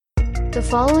The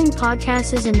following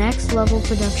podcast is a Next Level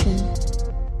production.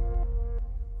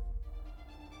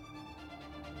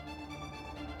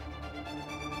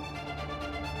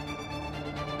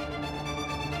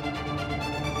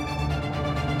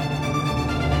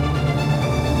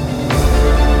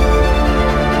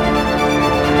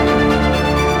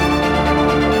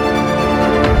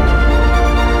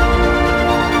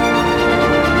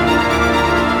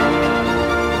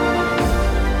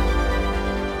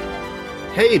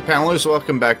 Hey, panelists,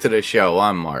 welcome back to the show.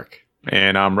 I'm Mark.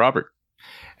 And I'm Robert.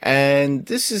 And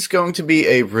this is going to be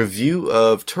a review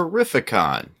of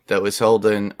Terrificon that was held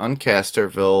in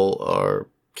Uncasterville, or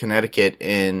Connecticut,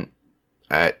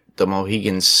 at the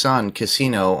Mohegan Sun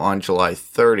Casino on July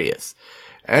 30th.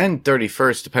 And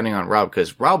 31st, depending on Rob,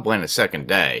 because Rob went a second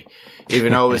day,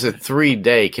 even though it was a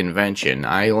 3-day convention.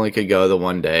 I only could go the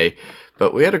one day.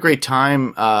 But we had a great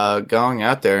time going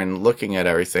out there and looking at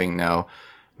everything. Now,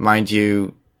 mind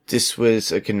you, this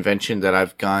was a convention that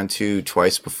I've gone to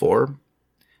twice before.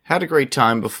 Had a great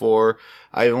time before.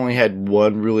 I only had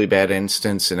one really bad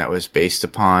instance, and that was based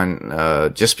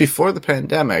upon just before the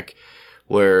pandemic,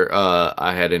 where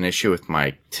I had an issue with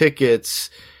my tickets,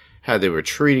 how they were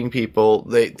treating people.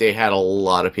 They had a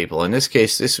lot of people. In this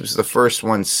case, this was the first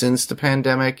one since the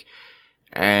pandemic,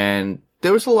 and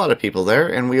there was a lot of people there,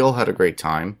 and we all had a great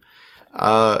time.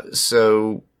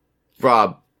 So,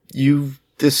 Rob,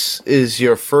 this is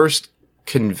your first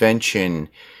convention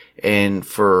in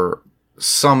for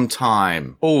some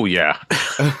time. Oh, yeah.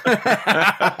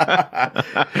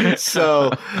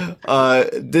 So,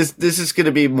 this is going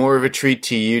to be more of a treat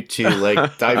to you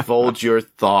to divulge your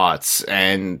thoughts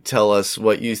and tell us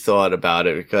what you thought about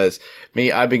it. Because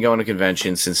I've been going to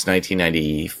conventions since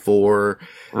 1994.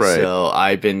 Right. So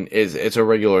it's a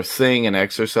regular thing, an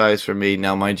exercise for me.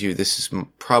 Now, mind you, this is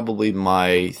probably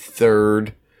my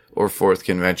third or fourth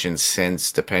convention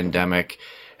since the pandemic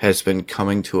has been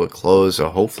coming to a close, or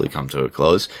hopefully come to a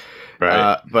close.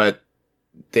 Right. But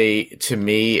to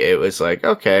me, it was like,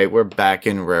 okay, we're back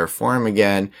in rare form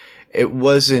again. It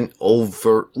wasn't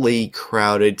overtly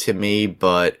crowded to me,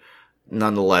 but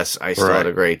nonetheless, I still had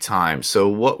a great time. So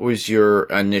what was your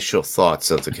initial thoughts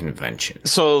of the convention?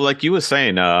 So like you were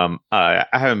saying, I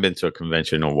haven't been to a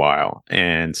convention in a while.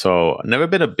 And so I've never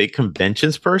been a big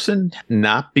conventions person,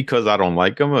 not because I don't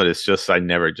like them, but it's just I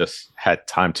never just had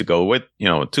time to go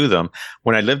to them.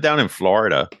 When I lived down in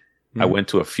Florida, I went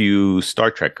to a few Star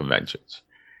Trek conventions.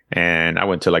 And I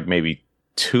went to maybe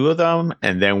 2 of them.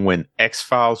 And then when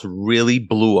X-Files really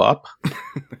blew up,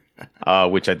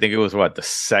 which I think it was when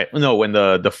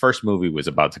the first movie was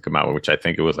about to come out, which I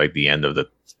think it was the end of the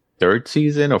 3rd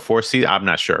season or 4th season. I'm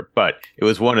not sure, but it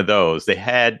was one of those. They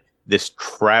had this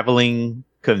traveling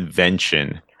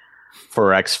convention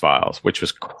for X-Files, which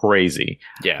was crazy.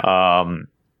 Yeah.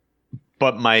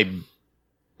 But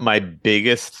my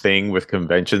biggest thing with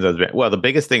conventions has been, the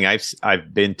biggest thing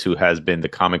I've been to has been the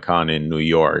Comic-Con in New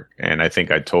York. And I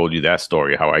think I told you that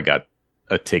story, how I got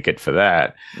a ticket for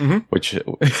that, which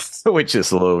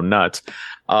is a little nuts.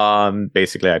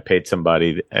 Basically, I paid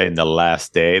somebody in the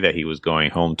last day that he was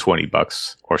going home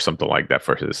 $20 or something like that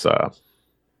for his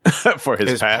for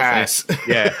his pass.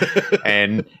 Yeah,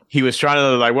 and he was trying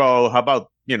to how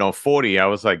about 40? I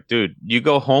was like, dude, you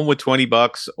go home with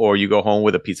 $20 or you go home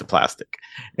with a piece of plastic.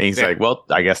 And he's like, well,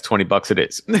 I guess $20 it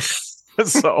is.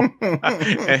 So,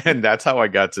 and that's how I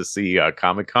got to see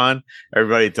Comic-Con.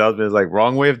 Everybody tells me it's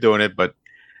wrong way of doing it, but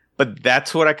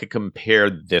that's what I could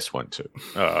compare this one to.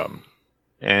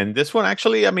 And this one,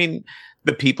 actually,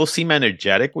 the people seem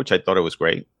energetic, which I thought it was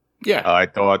great. Yeah. I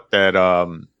thought that,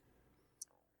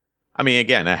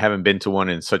 again, I haven't been to one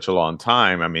in such a long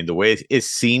time. The way it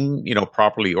seemed,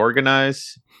 properly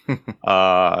organized,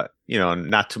 not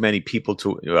too many people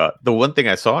the one thing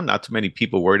I saw, not too many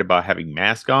people worried about having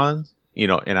masks on,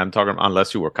 and I'm talking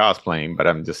unless you were cosplaying, but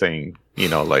I'm just saying,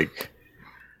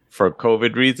 for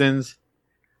COVID reasons.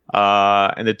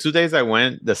 And the 2 days I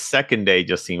went, the second day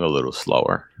just seemed a little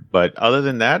slower. But other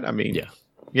than that,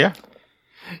 yeah.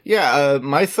 Yeah,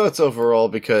 my thoughts overall,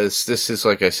 because this is,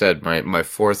 like I said, my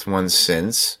fourth one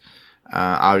since.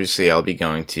 Obviously, I'll be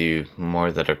going to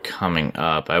more that are coming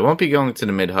up. I won't be going to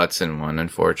the Mid-Hudson one,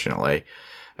 unfortunately,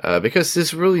 because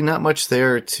there's really not much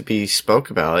there to be spoke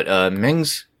about.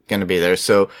 Ming's going to be there,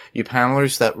 so you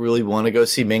panelers that really want to go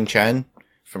see Ming Chen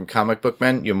from Comic Book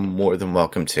Men, you're more than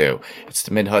welcome to. It's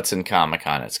the Mid-Hudson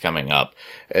Comic-Con. It's coming up.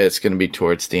 It's going to be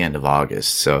towards the end of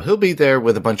August. So he'll be there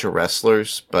with a bunch of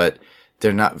wrestlers, but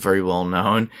they're not very well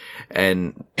known.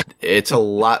 And it's a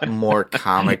lot more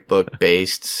comic book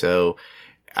based. So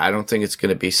I don't think it's going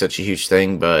to be such a huge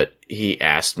thing, but he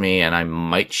asked me and I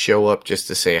might show up just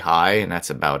to say hi, and that's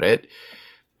about it.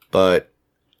 But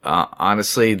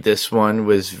honestly, this one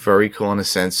was very cool in a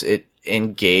sense. It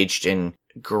engaged and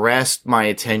grasped my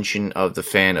attention of the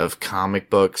fan of comic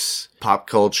books, pop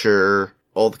culture,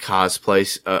 all the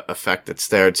cosplay effect that's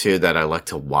there too that I like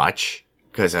to watch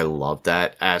because I love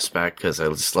that aspect because I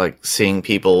just like seeing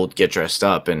people get dressed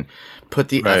up and put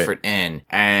the effort in.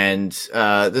 And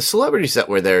the celebrities that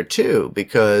were there too,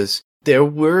 because there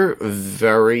were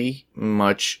very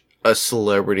much a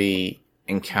celebrity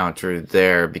encounter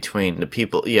there between the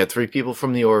people. You had 3 people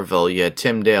from the Orville. You had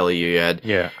Tim Daly. You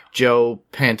had Joe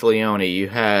Pantaleone. You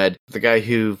had the guy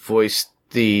who voiced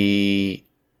the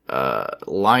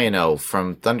Lion-O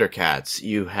from Thundercats.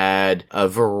 You had a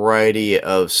variety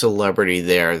of celebrity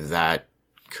there that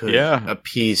could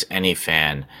appease any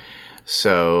fan.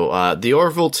 So the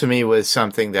Orville to me was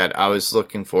something that I was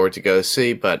looking forward to go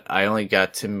see, but I only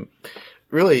got to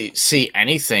really see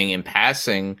anything in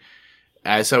passing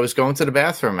as I was going to the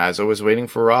bathroom, as I was waiting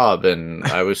for Rob, and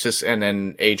I was just, and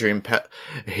then Adrian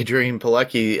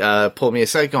Pilecki pulled me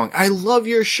aside going, "I love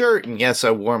your shirt." And yes,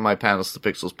 I wore my Panels to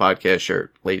Pixels podcast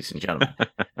shirt, ladies and gentlemen.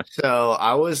 So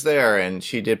I was there, and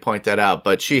she did point that out,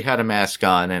 but she had a mask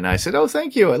on, and I said, "Oh,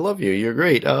 thank you. I love you. You're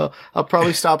great. I'll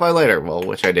probably stop by later." Well,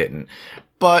 which I didn't.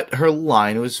 But her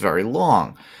line was very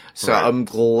long. So I'm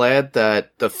glad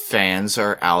that the fans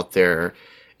are out there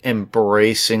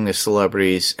embracing the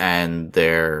celebrities and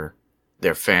their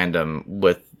fandom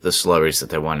with the celebrities that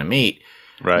they want to meet.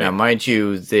 Right. Now, mind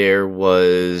you, there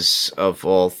was, of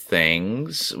all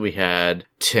things, we had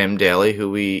Tim Daly,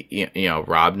 who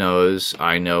Rob knows,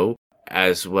 I know,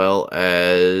 as well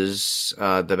as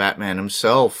the Batman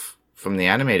himself from the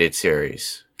animated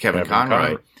series, Kevin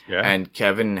Conroy. Yeah. And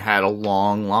Kevin had a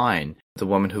long line. The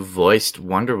woman who voiced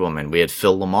Wonder Woman. We had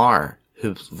Phil LaMarr,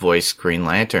 who voiced Green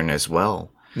Lantern as well.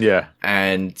 Yeah.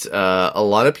 And a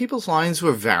lot of people's lines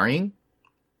were varying,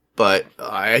 but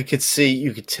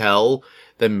you could tell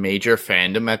the major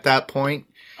fandom at that point.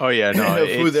 Oh yeah, no,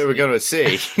 who they were going to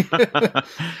see.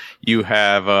 You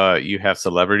have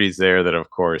celebrities there that, of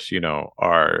course,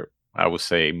 are, I would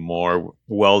say, more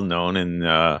well known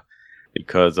and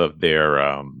because of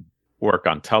their work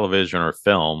on television or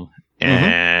film,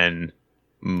 and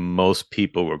most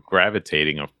people were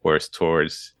gravitating, of course,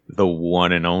 towards the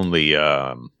one and only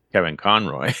Kevin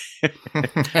Conroy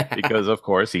because, of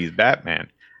course, he's Batman.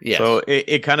 Yes. So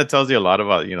it kind of tells you a lot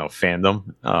about,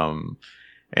 fandom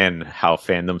and how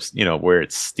fandoms, where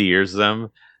it steers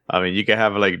them. I mean, you can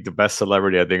have like the best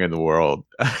celebrity, I think, in the world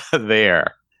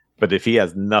there. But if he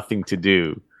has nothing to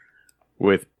do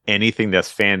with anything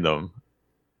that's fandom,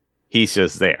 he's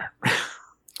just there.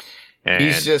 And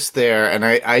he's just there, and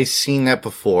I seen that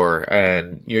before.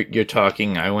 And you're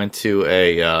talking. I went to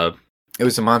it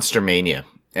was a Monster Mania,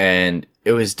 and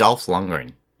it was Dolph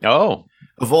Lundgren. Oh,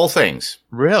 of all things,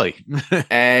 really?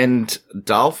 And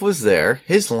Dolph was there.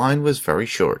 His line was very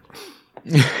short.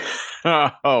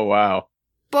 Oh wow!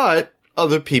 But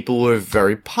other people were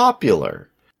very popular,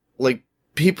 like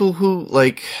people who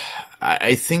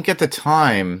I think at the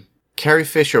time Carrie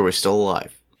Fisher was still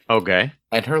alive. Okay.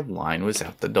 And her line was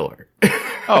out the door.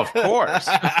 Oh, of course.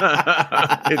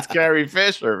 It's Carrie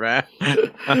Fisher, man.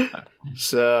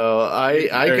 So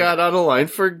I got on a line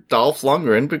for Dolph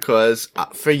Lundgren because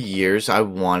for years I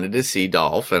wanted to see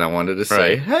Dolph and I wanted to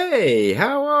say, "Hey,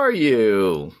 how are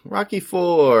you? Rocky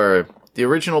IV, the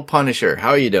original Punisher. How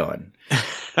are you doing?"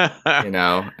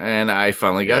 And I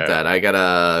finally got that. I got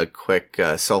a quick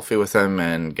selfie with him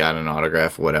and got an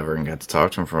autograph or whatever and got to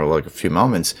talk to him for like a few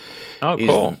moments. Oh,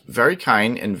 cool. He's very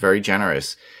kind and very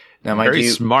generous. Now, very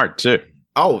smart, too.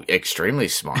 Oh, extremely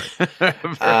smart.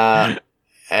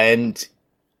 And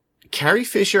Carrie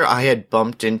Fisher I had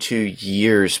bumped into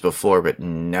years before, but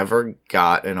never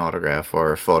got an autograph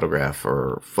or a photograph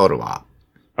or photo op.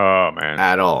 Oh, man.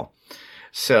 At all.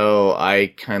 So I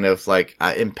kind of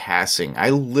in passing, I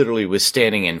literally was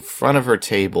standing in front of her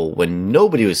table when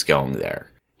nobody was going there.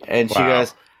 And she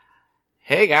goes,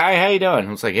 "Hey guy, how you doing?"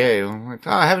 I was like, "Hey." I'm like,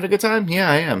 "Oh, having a good time?"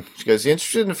 "Yeah, I am." She goes, "You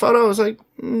interested in a photo?" I was like,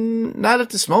 "Not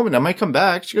at this moment. I might come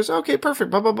back." She goes, "Okay, perfect.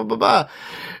 Blah, blah, blah, blah, blah."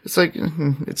 It's like,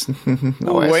 it's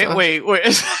no wait.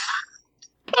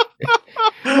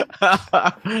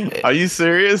 Are you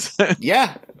serious?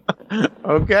 Yeah.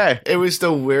 Okay. It was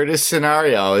the weirdest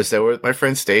scenario. I was there with my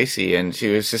friend Stacy, and she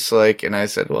was just like, and I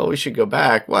said, "Well, we should go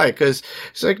back." "Why?" Because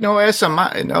she's like, "No ass on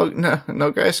my,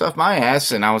 no grass off my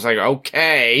ass." And I was like,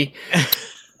 "Okay."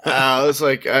 I was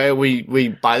like,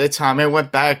 we by the time I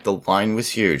went back, the line was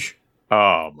huge.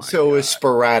 Oh my So God. It was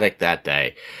sporadic that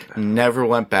day. Never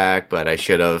went back, but I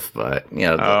should have. But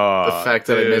the fact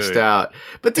that I missed out.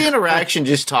 But the interaction,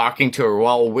 just talking to her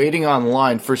while waiting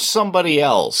online for somebody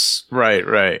else. Right.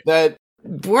 That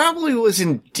probably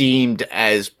wasn't deemed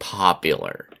as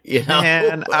popular. You know?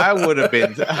 Man, I would have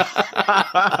been.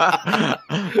 I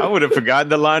would have forgotten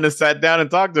the line and sat down and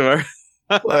talked to her.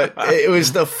 But it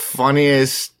was the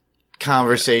funniest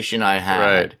conversation I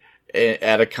had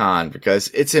at a con because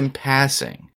it's in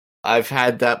passing. I've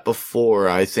had that before.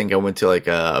 I think I went to like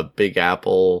a Big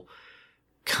Apple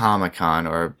Comic-Con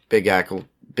or a Big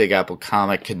Apple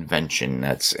comic convention.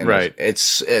 That's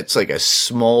it's like a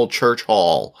small church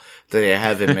hall that they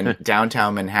have in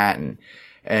downtown Manhattan.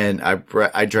 And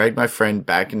I dragged my friend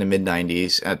back in the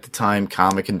mid-90s. At the time,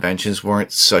 comic conventions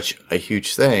weren't such a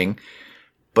huge thing,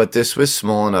 but this was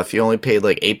small enough. You only paid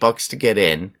like $8 to get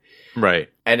in. Right.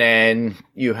 And then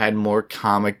you had more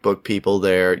comic book people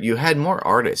there. You had more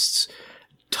artists.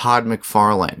 Todd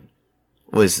McFarlane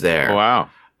was there. Oh, wow.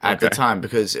 At the time,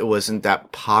 because it wasn't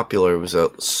that popular. It was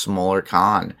a smaller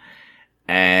con.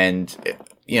 And,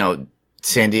 you know,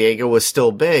 San Diego was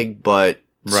still big, but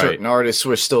certain artists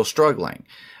were still struggling.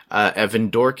 Evan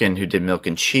Dorkin, who did Milk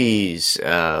and Cheese,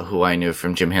 who I knew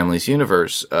from Jim Hanley's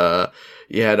Universe.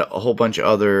 You had a whole bunch of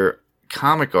other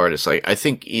comic artists. Like, I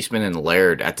think Eastman and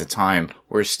Laird at the time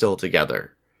were still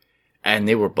together. And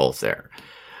they were both there.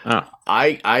 Oh.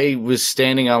 I was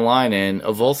standing online, and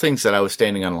of all things that I was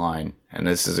standing online, and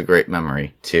this is a great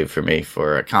memory too for me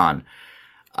for a con,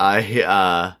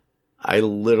 I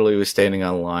literally was standing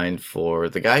online for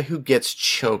the guy who gets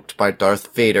choked by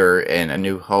Darth Vader in A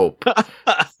New Hope,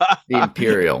 the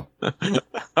Imperial.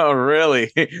 Oh,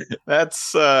 really?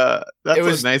 That's a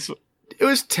nice. It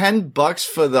was $10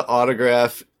 for the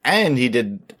autograph, and he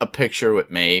did a picture with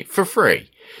me for free.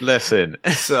 Listen,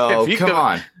 so come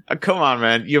on,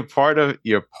 man. You're part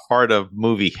of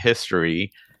movie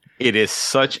history. It is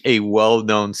such a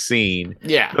well-known scene.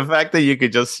 Yeah. The fact that you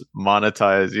could just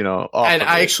monetize,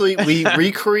 and we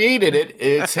recreated it.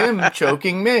 It's him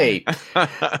choking me.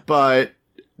 But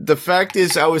the fact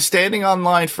is, I was standing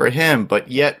online for him,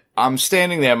 but yet I'm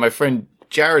standing there. My friend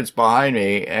Jared's behind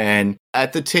me, and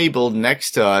at the table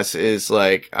next to us is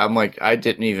I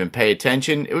didn't even pay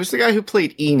attention. It was the guy who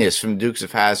played Enos from Dukes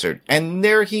of Hazzard. And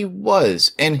there he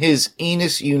was in his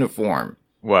Enos uniform.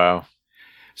 Wow.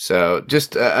 So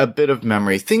just a bit of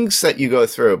memory, things that you go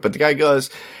through. But the guy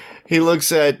he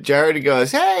looks at Jared and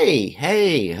goes,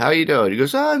 hey, how you doing? He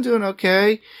goes, oh, I'm doing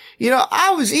okay.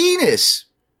 I was Enos.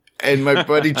 And my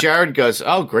buddy Jared goes,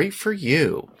 oh, great for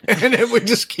you. And then we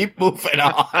just keep moving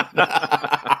on.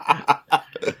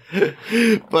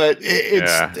 But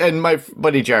and my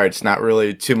buddy Jared's not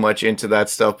really too much into that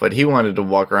stuff, but he wanted to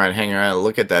walk around, hang around, and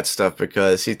look at that stuff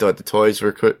because he thought the toys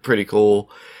were pretty cool.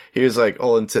 He was like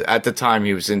all into, at the time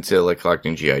he was into like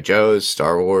collecting G.I. Joes,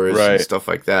 Star Wars, and stuff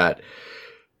like that.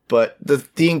 But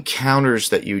the encounters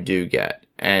that you do get,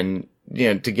 and,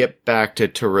 to get back to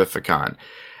Terrificon,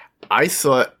 I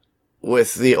thought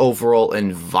with the overall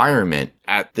environment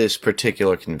at this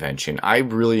particular convention, I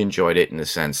really enjoyed it in the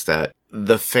sense that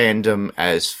the fandom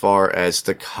as far as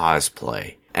the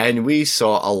cosplay. And we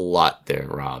saw a lot there,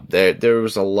 Rob. There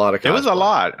was a lot of cosplay. There was a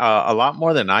lot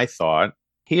more than I thought.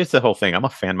 Here's the whole thing. I'm a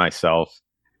fan myself.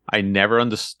 I never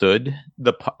understood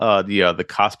the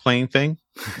cosplaying thing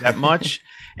that much.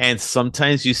 And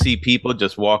sometimes you see people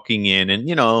just walking in and,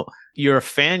 you're a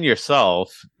fan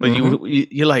yourself, but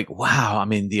you're like, wow, I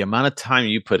mean, the amount of time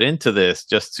you put into this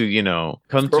just to,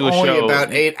 come to a show.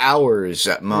 About 8 hours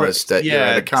at most that you're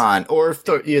at a con. Or if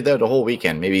you're there the whole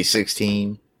weekend, maybe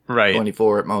 16,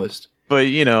 24 at most. But,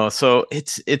 so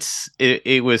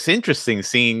it was interesting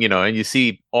seeing, and you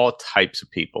see all types of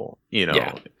people,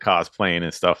 cosplaying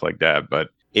and stuff like that. But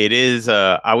it is,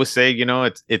 I would say,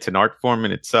 it's an art form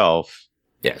in itself.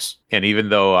 Yes. And even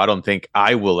though I don't think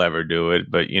I will ever do it,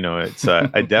 but, it's,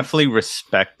 I definitely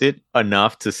respect it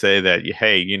enough to say that,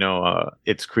 hey,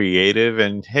 it's creative.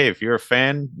 And hey, if you're a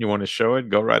fan, you want to show it,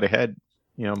 go right ahead.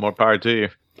 More power to you.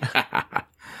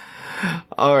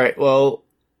 All right. Well,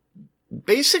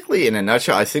 basically, in a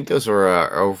nutshell, I think those were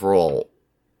our overall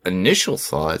initial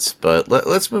thoughts, but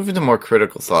let's move into more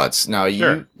critical thoughts. Now,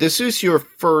 this is your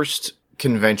first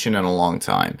convention in a long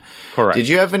time. Correct. Did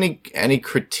you have any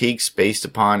critiques based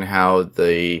upon how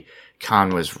the con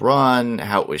was run,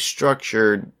 how it was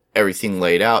structured, everything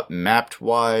laid out, mapped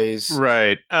wise?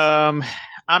 Right.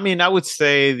 I mean, I would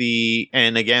say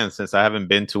and again, since I haven't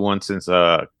been to one since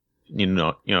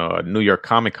New York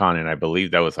Comic Con, and I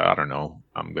believe that was, I don't know,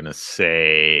 I'm gonna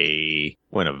say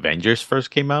when Avengers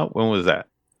first came out. When was that?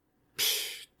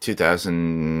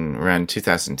 Around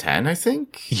 2010, I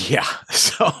think. Yeah,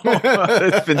 so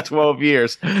it's been 12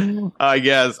 years, I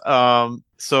guess.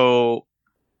 So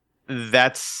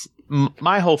that's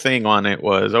my whole thing on it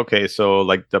was, okay, so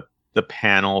like the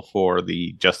panel for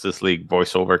the Justice League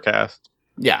voiceover cast.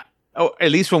 Yeah. Oh,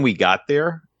 at least when we got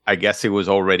there, I guess it was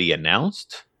already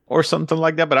announced or something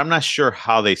like that. But I'm not sure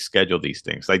how they schedule these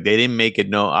things. Like they didn't make it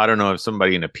known. I don't know if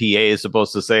somebody in a PA is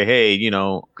supposed to say, "Hey,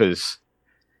 because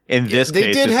in this they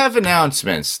case, did have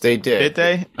announcements. They did. Did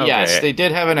they? Okay. Yes, they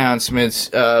did have announcements.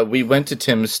 We went to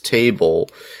Tim's table,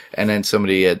 and then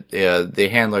somebody at the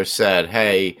handler said,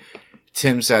 "Hey,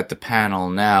 Tim's at the panel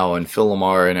now," and Phil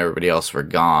Lamar and everybody else were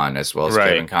gone, as well as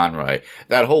Kevin Conroy.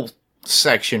 That whole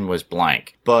section was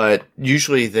blank. But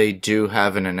usually they do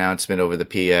have an announcement over the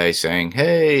PA saying,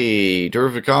 "Hey,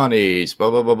 Terrificanis, blah,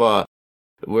 blah, blah, blah.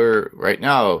 We're right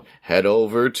now, head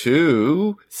over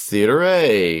to Theater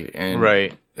A."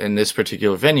 And in this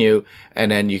particular venue, and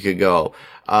then you could go.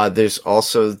 There's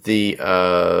also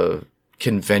the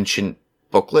convention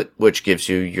booklet, which gives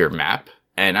you your map.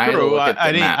 And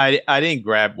I didn't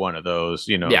grab one of those,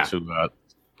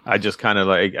 I just kind of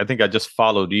I think I just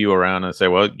followed you around and say,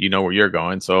 well, you know where you're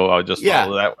going, so I'll just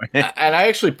follow that way. And I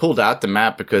actually pulled out the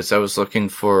map because I was looking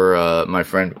for my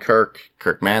friend Kirk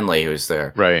Manley, who's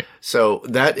there. Right. So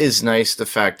that is nice, the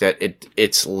fact that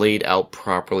it's laid out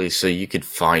properly so you could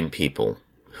find people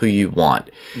who you want.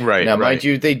 Right. Now, mind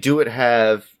you, they do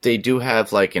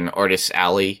have like an artist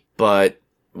alley, but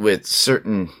with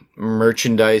certain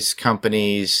merchandise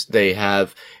companies, they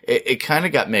have it kind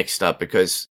of got mixed up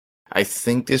because I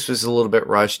think this was a little bit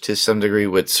rushed to some degree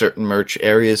with certain merch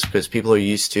areas because people are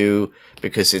used to,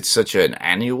 because it's such an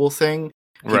annual thing.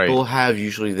 People have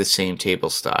usually the same table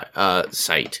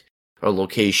site or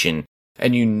location,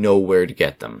 and you know where to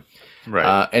get them.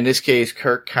 Right. In this case,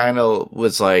 Kirk kind of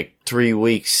was like 3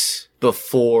 weeks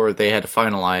before they had to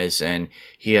finalize, and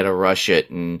he had to rush it,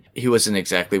 and he wasn't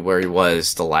exactly where he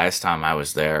was the last time I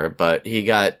was there, but he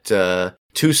got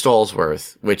 2 stalls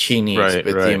worth, which he needs with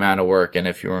the amount of work. And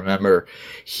if you remember,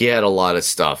 he had a lot of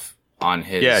stuff on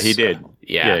his... Yeah, he did.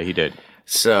 He did.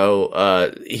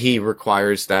 So he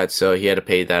requires that, so he had to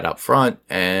pay that up front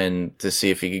and to see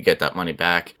if he could get that money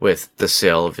back with the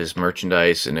sale of his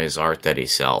merchandise and his art that he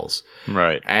sells.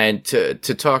 Right. And to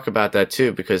talk about that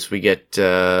too, because we get...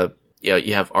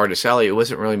 you have Artist Alley. It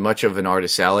wasn't really much of an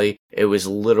Artist Alley. It was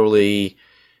literally...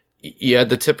 You had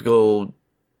the typical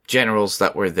generals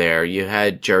that were there. You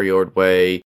had Jerry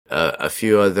Ordway, a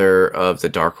few other of the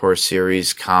Dark Horse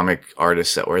series comic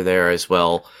artists that were there as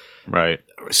well. Right.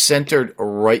 Centered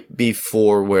right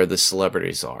before where the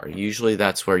celebrities are. Usually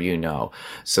that's where you know.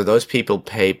 So those people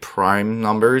pay prime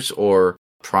numbers or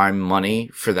prime money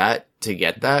for that to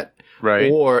get that.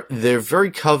 Right. Or they're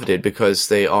very coveted because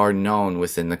they are known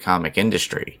within the comic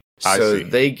industry. So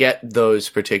they get those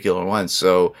particular ones.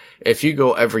 So if you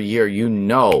go every year, you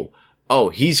know, oh,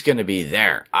 he's going to be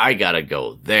there. I got to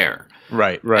go there.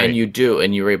 Right. And you do,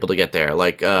 and you're able to get there.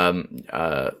 Like,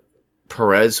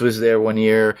 Perez was there one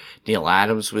year. Neil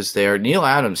Adams was there. Neil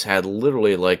Adams had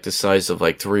literally like the size of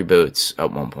like 3 boots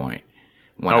at one point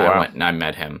when I went and I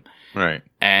met him. Right.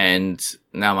 And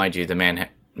now, mind you, the man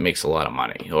makes a lot of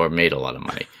money, or made a lot of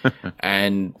money.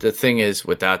 And the thing is,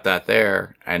 without that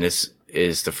there, and this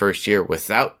is the first year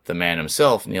without the man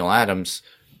himself, Neil Adams,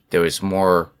 there was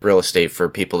more real estate for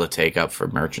people to take up for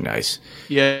merchandise.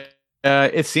 Yeah.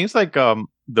 It seems like and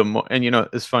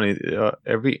it's funny,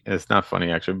 it's not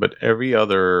funny actually, but every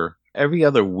other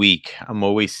week I'm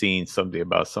always seeing something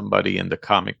about somebody in the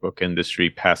comic book industry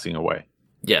passing away.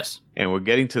 Yes. And we're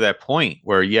getting to that point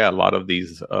where a lot of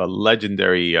these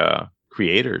legendary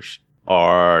creators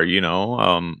are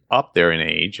up there in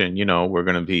age, and we're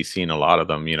going to be seeing a lot of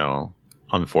them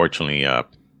unfortunately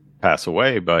pass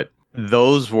away, but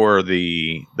those were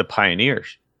the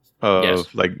pioneers of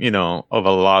of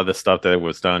a lot of the stuff that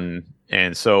was done.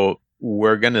 And so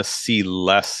we're going to see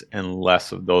less and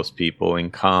less of those people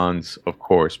in cons, of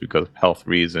course, because of health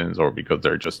reasons or because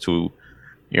they're just too,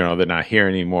 they're not here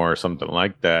anymore or something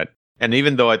like that. And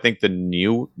even though I think the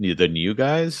new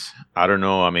guys, I don't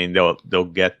know, I mean, they'll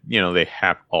get, they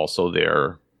have also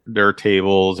their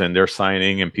tables and their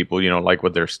signing, and people, like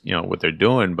what they're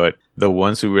doing. But the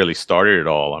ones who really started it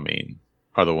all, I mean,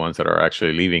 are the ones that are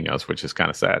actually leaving us, which is kind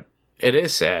of sad. It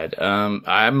is sad.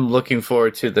 I'm looking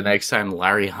forward to the next time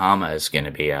Larry Hama is going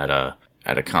to be at a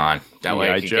con. That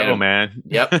way I can get him. Man.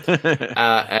 Yep.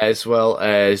 As well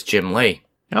as Jim Lee.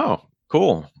 Oh,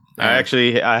 cool. I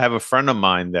have a friend of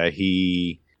mine that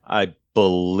I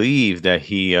believe that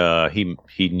he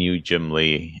knew Jim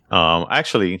Lee.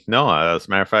 Actually, no, as a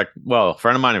matter of fact, a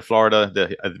friend of mine in Florida,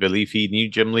 I believe he knew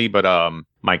Jim Lee, but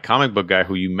my comic book guy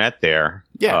who you met there,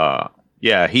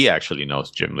 he actually knows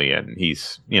Jim Lee, and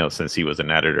he's, since he was an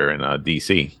editor in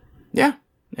DC. Yeah,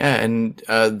 and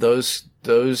those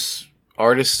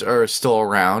artists are still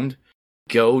around.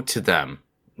 Go to them.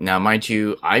 Now, mind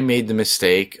you, I made the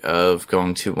mistake of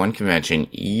going to one convention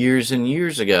years and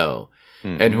years ago.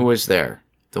 Mm-hmm. And who was there?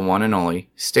 The one and only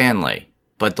Stan Lee.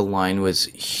 But the line was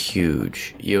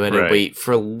huge. You had to wait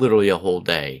for literally a whole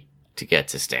day to get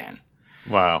to Stan.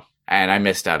 Wow. And I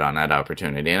missed out on that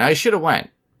opportunity. And I should have went,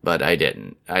 but I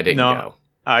didn't. I didn't go.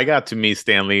 I got to meet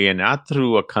Stan Lee, and not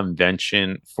through a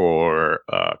convention for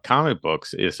comic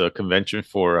books. It's a convention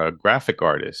for graphic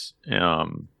artists.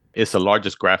 It's the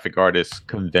largest graphic artist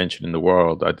convention in the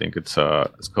world. I think it's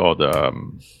called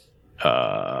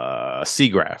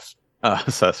SIGGRAPH.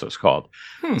 So that's what it's called.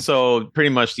 So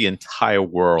pretty much the entire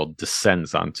world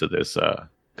descends onto this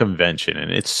convention,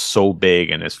 and it's so big,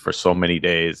 and it's for so many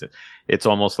days. It's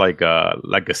almost like a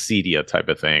CEDIA type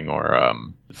of thing. Or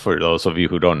for those of you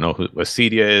who don't know what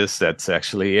CEDIA is, that's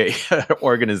actually a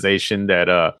organization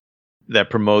that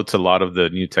promotes a lot of the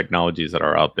new technologies that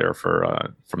are out there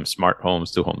for from smart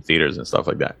homes to home theaters and stuff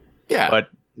like that. Yeah, but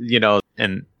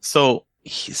and so.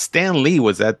 Stan Lee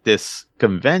was at this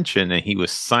convention, and he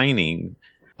was signing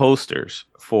posters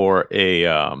for a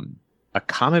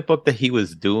comic book that he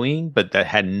was doing, but that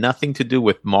had nothing to do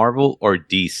with Marvel or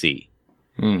DC.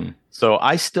 So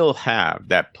I still have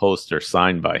that poster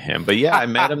signed by him. But yeah, I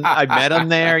met him. I met him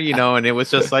there, and it was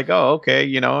just like, oh,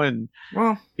 okay, and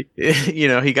well,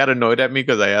 he got annoyed at me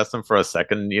because I asked him for a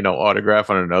second, autograph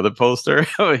on another poster.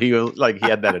 He was like, he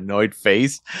had that annoyed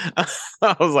face.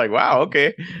 I was like, wow,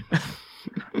 okay.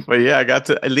 But yeah, I got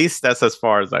to, at least that's as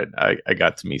far as I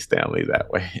got to meet Stan Lee that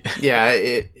way. Yeah,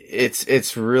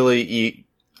 it's really,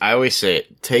 I always say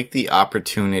it, take the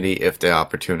opportunity if the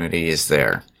opportunity is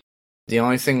there. The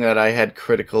only thing that I had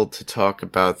critical to talk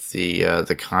about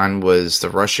the con was the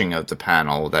rushing of the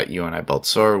panel that you and I both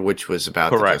saw, which was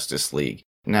about the Justice League.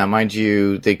 Now, mind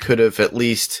you, they could have at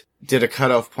least did a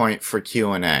cutoff point for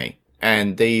Q&A.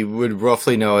 And they would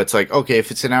roughly know it's like, okay,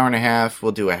 if it's an hour and a half,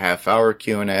 we'll do a half-hour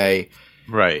Q&A.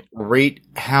 Right. Rate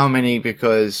how many,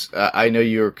 because I know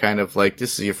you're kind of like,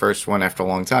 this is your first one after a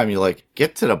long time. You're like,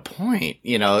 get to the point.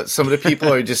 Some of the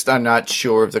people are just, I'm not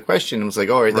sure of the question. It was like,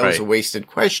 all right, that was a wasted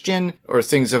question or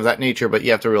things of that nature. But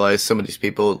you have to realize some of these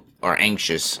people are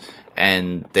anxious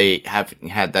and they haven't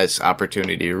had this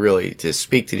opportunity really to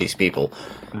speak to these people.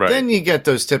 Right. Then you get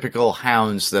those typical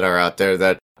hounds that are out there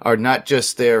that are not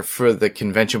just there for the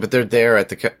convention, but they're there at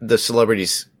the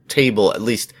celebrities' table at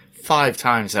least 5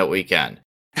 times that weekend.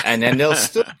 And then they'll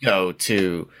still go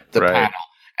to the panel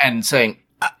and saying,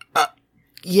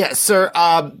 yeah, sir,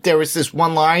 there was this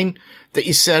one line that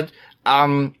you said,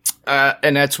 and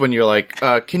that's when you're like,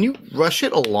 can you rush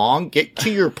it along? Get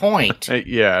to your point.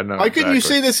 Yeah, no. Why couldn't you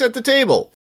say this at the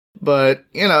table? But,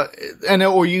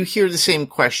 or you hear the same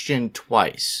question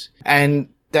twice. And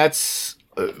that's,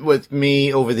 with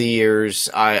me over the years,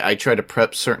 I try to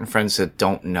prep certain friends that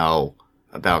don't know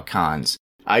about cons.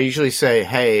 I usually say,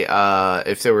 hey,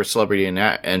 if there were a celebrity in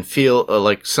that and feel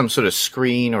like some sort of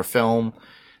screen or film,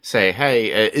 say,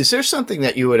 hey, is there something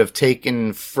that you would have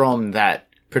taken from that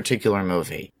particular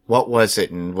movie? What was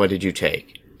it and what did you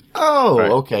take? Oh,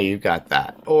 okay, you got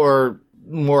that. Or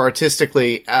more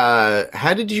artistically,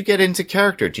 how did you get into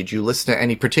character? Did you listen to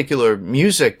any particular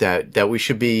music that we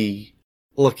should be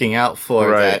looking out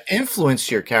for that influenced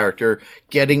your character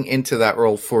getting into that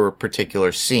role for a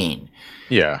particular scene?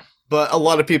 Yeah. But a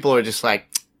lot of people are just like,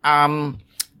 you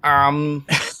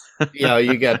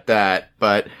get that.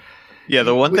 But yeah,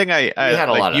 the one thing I had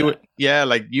a lot of it. Yeah,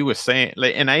 like you were saying,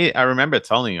 like, and I remember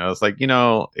telling you, I was like,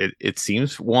 it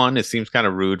seems kind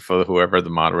of rude for whoever the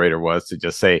moderator was to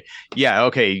just say, yeah,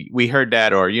 okay, we heard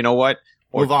that, or you know what,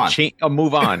 or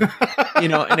move on,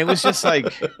 and it was just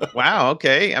like, wow,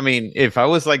 okay. I mean, if I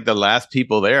was like the last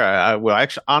people there, I would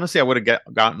actually, honestly, I would have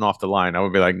gotten off the line. I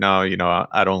would be like, no,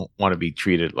 I don't want to be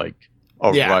treated like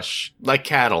a rush, like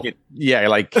cattle. Yeah,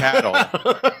 like cattle.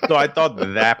 So I thought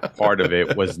that part of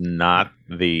it was not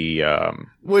the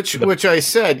which I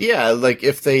said, yeah, like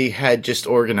if they had just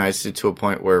organized it to a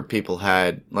point where people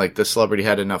had, like, the celebrity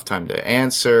had enough time to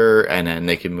answer, and then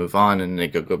they could move on and they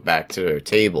could go back to their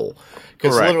table.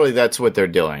 Because literally that's what they're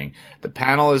doing. The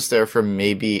panel is there for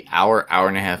maybe hour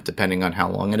and a half, depending on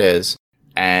how long it is.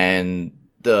 And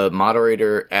the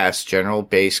moderator asks general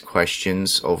base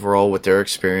questions overall with their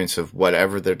experience of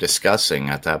whatever they're discussing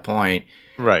at that point.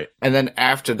 Right. And then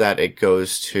after that, it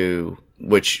goes to,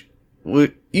 which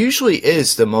usually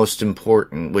is the most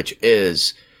important, which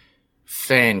is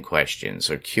fan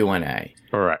questions or Q&A.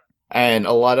 Correct. And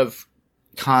a lot of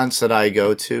cons that I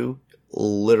go to,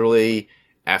 literally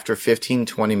after 15,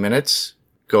 20 minutes,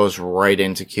 goes right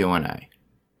into Q&A.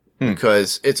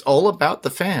 Because it's all about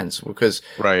the fans. Because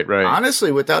right.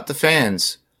 honestly, without the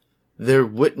fans, there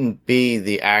wouldn't be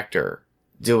the actor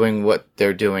doing what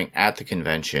they're doing at the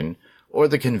convention, or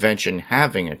the convention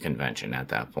having a convention at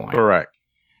that point. Correct.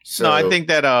 So, No, I think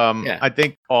that yeah. I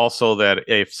think also that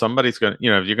if somebody's gonna,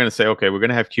 if you're gonna say, okay, we're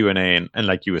gonna have Q&A, and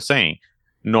like you were saying,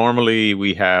 normally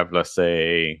we have, let's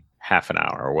say, half an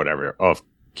hour or whatever of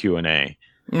Q&A.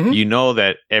 Mhm. You know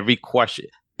that every question,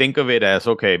 think of it as,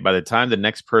 okay, by the time the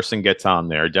next person gets on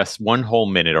there, just one whole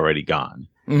minute already gone.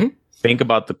 Mhm. Think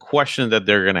about the question that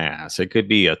they're going to ask. It could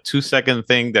be a 2-second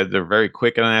thing that they're very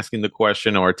quick in asking the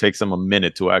question, or it takes them a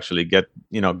minute to actually get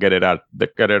it out,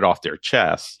 get it off their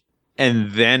chest.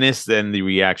 And then it's then the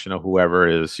reaction of whoever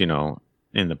is,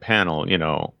 in the panel,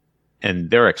 and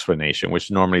their explanation,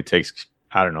 which normally takes,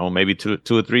 I don't know, maybe two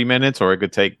or 3 minutes, or it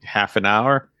could take half an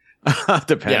hour,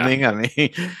 depending. I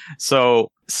mean, so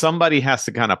somebody has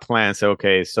to kind of plan, say,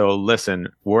 okay, so listen,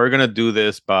 we're going to do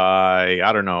this by,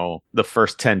 I don't know, the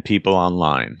first 10 people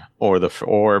online,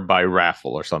 or by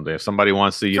raffle or something. If somebody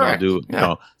wants to, Correct. do,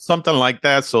 something like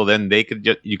that. So then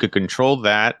you could control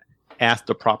that, ask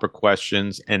the proper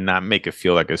questions, and not make it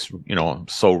feel like it's,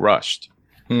 so rushed.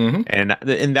 Mhm.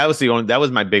 And that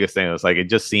was my biggest thing. It was like, it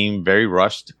just seemed very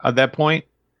rushed at that point.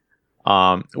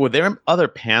 Were there other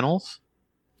panels?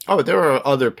 Oh, there were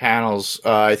other panels.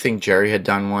 I think Jerry had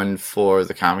done one for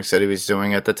the comics that he was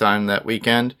doing at the time that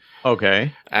weekend.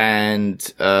 Okay. And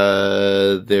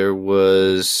there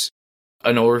was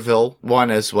an Orville one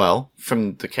as well,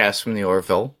 from the cast from the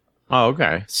Orville. Oh,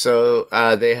 okay. So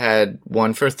they had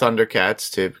one for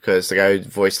Thundercats, too, because the guy who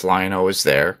voiced Lion-O was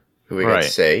there, who we got Right. to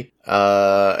see.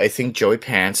 I think Joey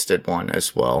Pants did one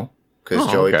as well, because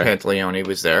Joey okay. Pantaleone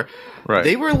was there. Right.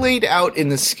 They were laid out in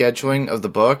the scheduling of the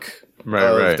book.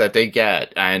 Right. That they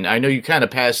get. And I know you kind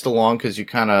of passed along because you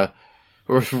kind of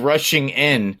were rushing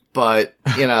in, but,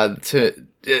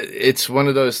 it's one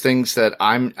of those things that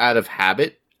I'm out of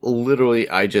habit. Literally,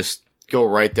 I just go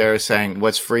right there saying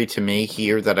what's free to me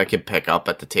here that I could pick up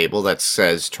at the table that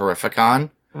says Terrificon.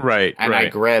 Right. And I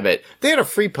grab it. They had a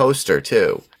free poster,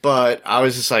 too. But I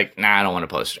was just like, nah, I don't want a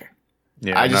poster.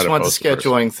 Yeah, I I'm just not a want the poster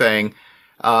person. scheduling thing.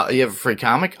 You have a free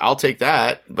comic? I'll take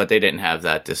that. But they didn't have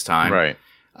that this time. Right.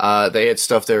 They had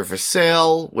stuff there for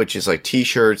sale, which is like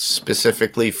t-shirts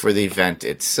specifically for the event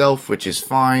itself, which is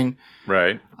fine.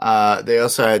 Right. They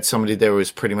also had somebody there who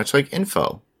was pretty much like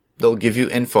info. They'll give you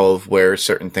info of where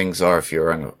certain things are if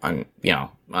you're unaware.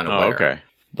 Oh, okay.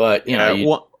 But,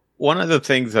 one of the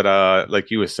things that, like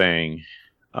you were saying,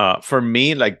 for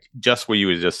me, like just what you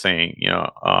were just saying,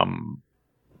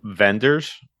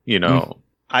 vendors,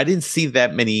 I didn't see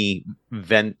that many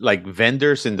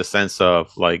vendors in the sense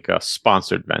of like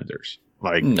sponsored vendors.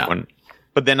 Like, No.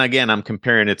 but then again, I'm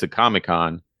comparing it to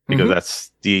Comic-Con because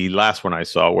that's the last one I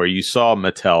saw, where you saw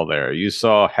Mattel there, you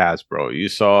saw Hasbro, you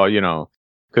saw,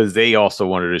 because they also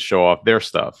wanted to show off their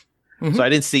stuff. Mhm. So I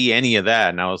didn't see any of that,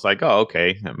 and I was like, oh,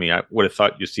 okay. I mean, I would have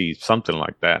thought you'd see something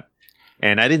like that,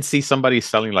 and I didn't see somebody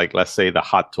selling, like, let's say, the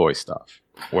Hot Toy stuff,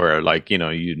 where like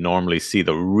you normally see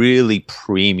the really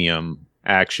premium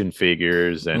action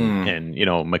figures and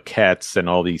maquettes and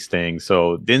all these things.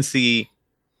 So didn't see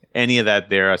any of that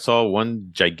there. I saw one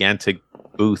gigantic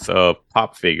booth of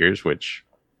pop figures, which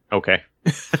okay.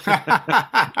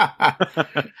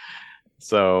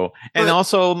 So, and But-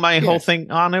 also my whole thing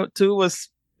on it too was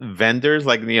vendors.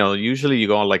 Like, usually you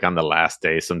go like on the last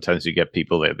day. Sometimes you get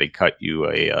people that they cut you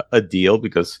a deal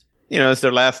because it's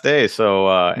their last day. So,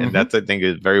 and that's, I think,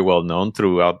 is very well known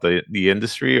throughout the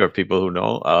industry, or people who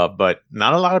know. But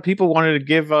not a lot of people wanted to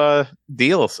give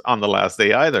deals on the last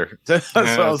day either. So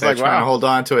I was like, trying to wow. hold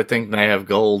on to it, thinking they have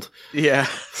gold. Yeah.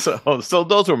 So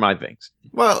those were my things.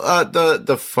 Well,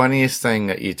 the funniest thing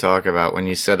that you talk about when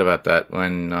you said about that,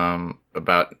 when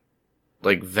about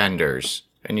like vendors,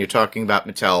 and you're talking about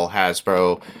Mattel,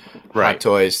 Hasbro, Right. Hot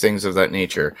Toys, things of that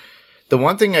nature. The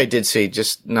one thing I did see,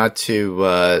 just not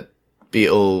to be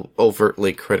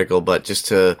overtly critical, but just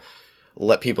to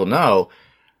let people know,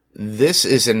 this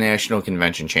is a national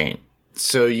convention chain.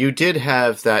 So you did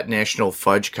have that National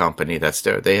Fudge Company that's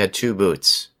there. They had 2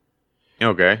 booths.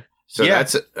 Okay. So Yeah.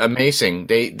 that's amazing.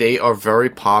 They are very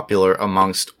popular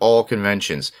amongst all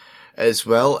conventions, as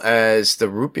well as the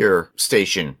Root Beer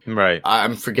Station. Right.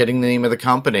 I'm forgetting the name of the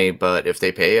company, but if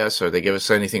they pay us or they give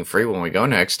us anything free when we go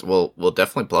next, we'll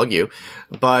definitely plug you.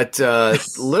 But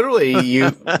literally,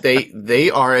 they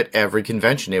are at every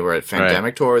convention. They were at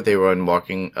Fandemic Tour. They were on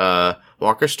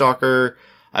Walker Stalker.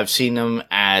 I've seen them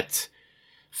at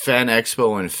Fan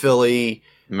Expo in Philly.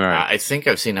 Right. I think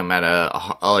I've seen them at a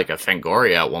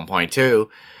Fangoria at one point too.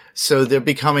 So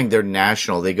they're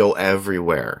national. They go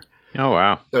everywhere. Oh,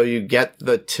 wow. So you get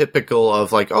the typical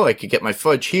of like, oh, I could get my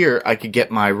fudge here. I could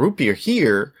get my root beer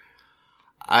here.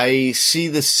 I see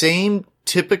the same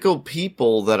typical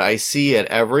people that I see at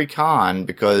every con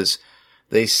because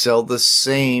they sell the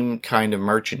same kind of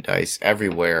merchandise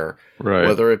everywhere. Right.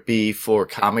 Whether it be for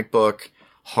comic book,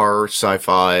 horror,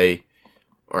 sci-fi,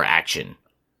 or action.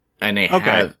 And they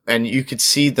have, and you could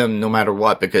see them no matter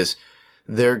what because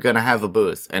they're going to have a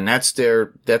booth, and that's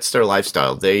their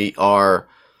lifestyle. They are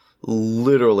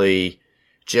literally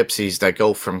gypsies that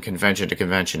go from convention to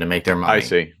convention to make their money. I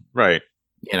see. Right.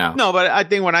 You know? No, but I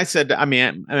think when I said, I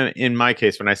mean, in my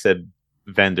case, when I said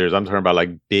vendors, I'm talking about like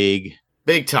big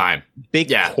time,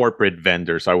 corporate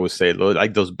vendors. I would say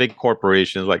like those big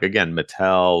corporations, like again,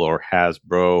 Mattel or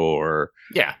Hasbro or,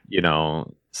 you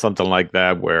know, something like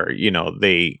that, where, you know,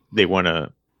 they want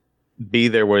to be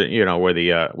there where, you know, where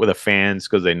the fans,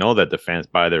 because they know that the fans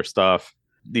buy their stuff.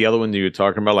 The other one that you're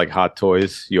talking about, like Hot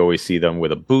Toys, you always see them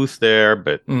with a booth there,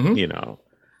 but you know,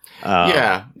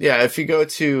 if you go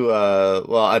to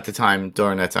well, at the time,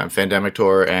 during that time, Fandemic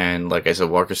Tour and like I said,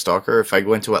 Walker Stalker, if I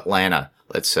went to Atlanta,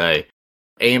 let's say,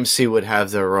 AMC would have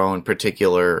their own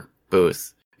particular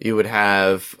booth. You would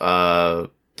have the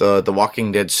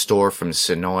Walking Dead store from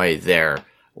Sonoy there.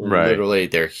 Right. Literally,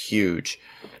 they're huge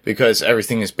because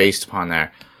everything is based upon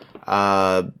there.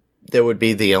 There would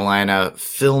be the Atlanta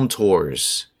film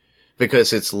tours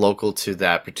because it's local to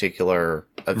that particular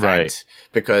event. Right.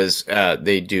 Because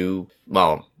they do,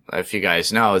 well, if you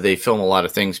guys know, they film a lot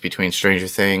of things between Stranger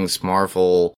Things,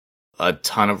 Marvel, a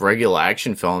ton of regular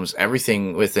action films,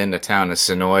 everything within the town of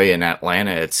Sonoy and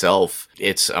Atlanta itself.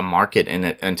 It's a market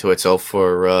into itself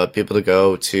for people to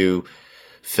go to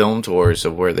film tours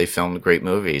of where they filmed great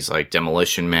movies like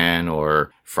Demolition Man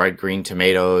or Fried Green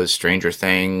Tomatoes, Stranger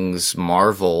Things,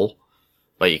 Marvel,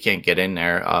 but you can't get in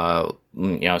there.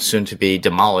 You know, soon to be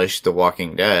demolished, The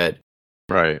Walking Dead.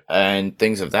 Right. And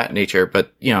things of that nature.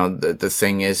 But, you know, the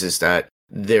thing is that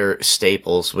they're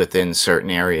staples within certain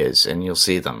areas and you'll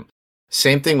see them.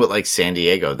 Same thing with like San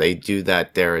Diego. They do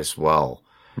that there as well.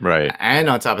 Right. And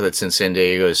on top of that, since San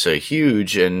Diego is so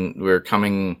huge and we're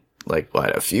coming like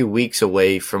a few weeks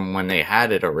away from when they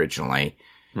had it originally.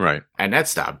 Right. And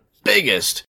that's the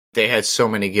biggest. They had so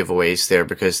many giveaways there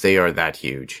because they are that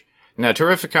huge. Now,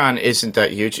 Terrificon isn't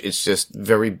that huge. It's just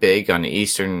very big on the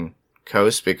Eastern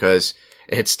Coast because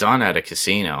it's done at a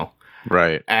casino.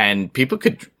 Right. And people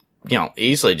could, you know,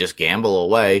 easily just gamble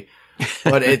away.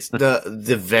 But it's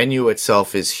the venue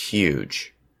itself is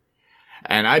huge.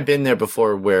 And I've been there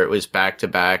before where it was back to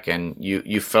back and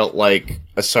you felt like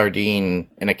a sardine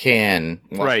in a can.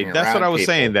 Right. That's what I was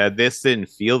saying, that this didn't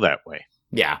feel that way.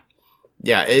 Yeah.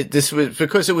 Yeah. This was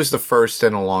because it was the first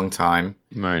in a long time.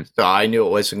 Right. So I knew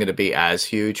it wasn't going to be as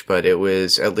huge, but it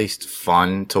was at least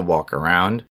fun to walk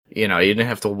around. You know, you didn't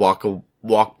have to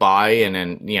walk by and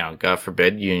then, you know, God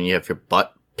forbid you have your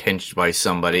butt pinched by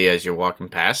somebody as you're walking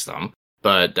past them.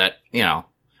 But that, you know,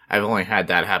 I've only had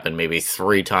that happen maybe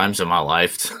 3 times in my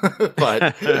life,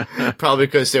 but probably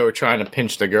because they were trying to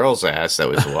pinch the girl's ass that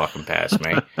was walking past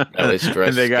me. That was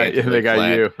dressed. And they got you.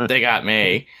 They got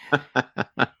me.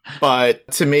 But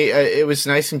to me, it was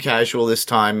nice and casual this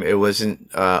time. It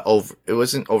wasn't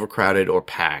overcrowded or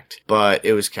packed, but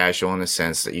it was casual in the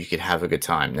sense that you could have a good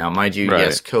time. Now, mind you,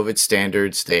 yes, COVID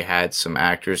standards. They had some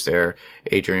actors there.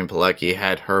 Adrienne Palicki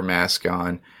had her mask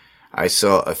on. I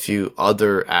saw a few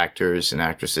other actors and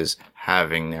actresses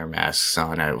having their masks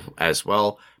on as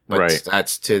well, but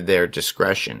that's to their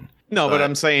discretion. No, but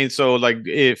I'm saying, so like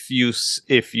if you,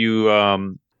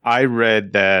 I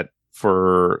read that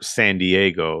for San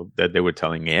Diego that they were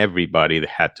telling everybody they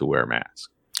had to wear a mask.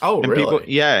 Oh, and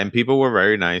really? And people were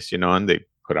very nice, you know, and they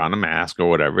put on a mask or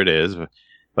whatever it is,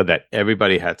 but that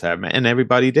everybody had to have, and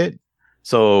everybody did.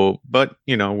 So, but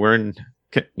you know, we're in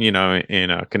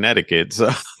Connecticut. So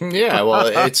yeah, well,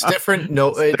 it's different. No,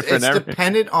 it's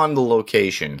dependent on the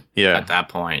location. Yeah, at that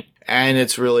point, and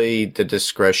it's really the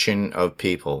discretion of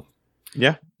people.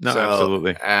 Yeah, no, so,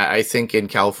 absolutely. I think in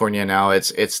California now,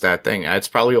 it's that thing. It's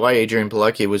probably why Adrienne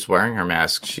Palicki was wearing her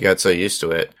mask. She got so used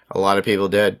to it. A lot of people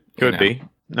did. Could be.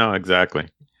 No, exactly.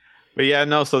 But yeah,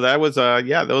 no. So that was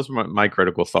those were my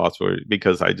critical thoughts were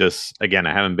because I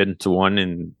haven't been to one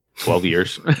in 12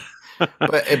 years.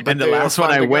 But and the last one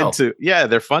I went to,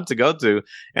 they're fun to go to.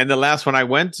 And the last one I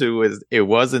went to it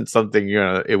wasn't something, you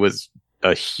know, it was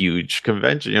a huge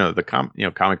convention, you know,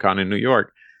 Comic-Con in New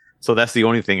York. So that's the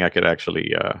only thing I could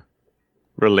actually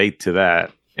relate to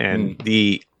that. And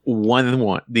the other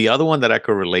one that I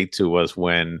could relate to was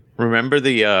remember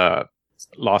the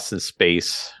Lost in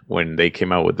Space when they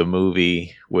came out with the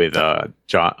movie with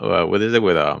John, what is it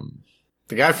with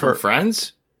the guy from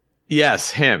Friends?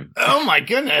 Yes, him. Oh my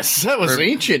goodness, that was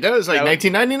ancient. That was like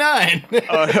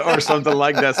 1999 or something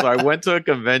like that. So I went to a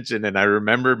convention and I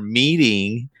remember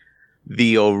meeting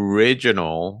the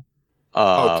original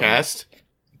Cast?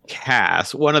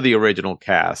 cast, one of the original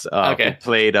cast. Who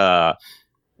played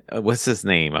what's his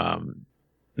name?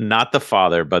 Not the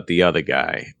father, but the other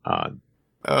guy. I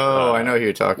know who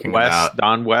you're talking about.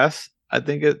 Don West, I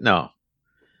think it. No,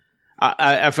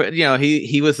 I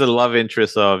he was the love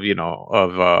interest of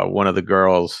one of the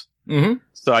girls. Mm-hmm.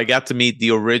 So I got to meet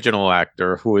the original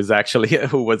actor who was at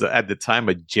the time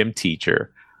a gym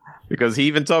teacher, because he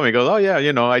even told me, he goes, "Oh yeah,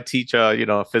 I teach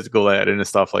physical ed and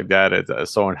stuff like that.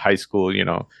 So in high school,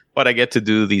 but I get to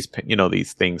do these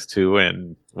things too."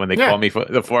 And when they called me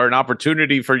for an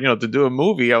opportunity for to do a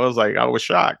movie, I was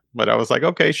shocked, but I was like,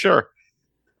 okay, sure.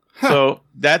 Huh. So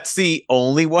that's the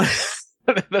only one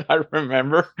that I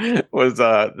remember was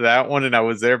that one, and I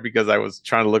was there because I was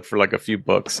trying to look for like a few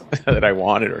books that I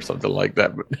wanted or something like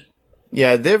that. But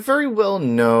yeah, they're very well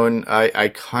known.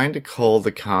 I kind of call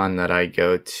the con that I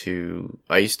go to.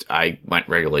 I went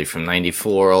regularly from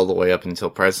 '94 all the way up until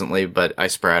presently, but I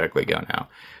sporadically go now.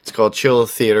 It's called Chill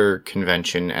Theater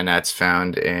Convention, and that's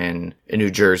found in New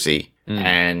Jersey.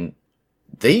 And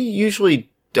they usually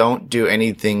don't do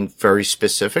anything very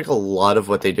specific. A lot of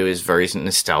what they do is very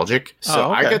nostalgic.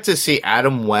 So I got to see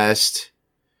Adam West,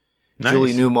 nice.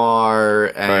 Julie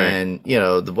Newmar, and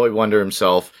the Boy Wonder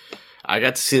himself. I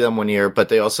got to see them one year, but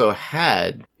they also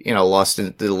had the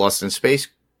Lost in Space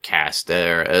cast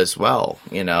there as well.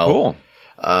 Cool.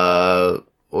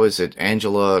 What was it?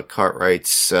 Angela Cartwright's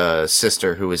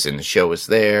sister, who was in the show, was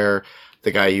there.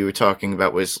 The guy you were talking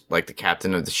about was like the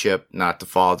captain of the ship, not the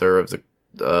father of the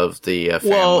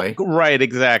family. Well, right,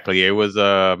 exactly. It was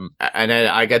and then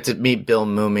I got to meet Bill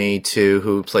Mumy too,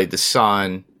 who played the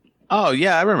son. Oh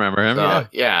yeah, I remember him.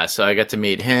 Yeah, so I got to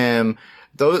meet him.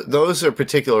 Those are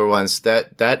particular ones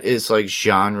that is like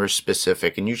genre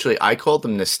specific, and usually I call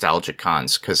them nostalgic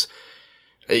cons because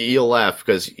you'll laugh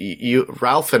because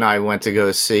Ralph and I went to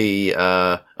go see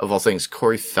of all things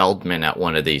Corey Feldman at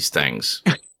one of these things.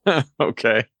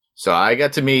 Okay. So I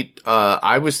got to meet,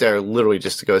 I was there literally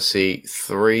just to go see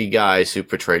 3 guys who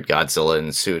portrayed Godzilla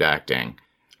in suit acting.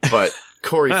 But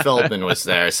Corey Feldman was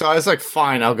there. So I was like,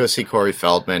 fine, I'll go see Corey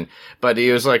Feldman. But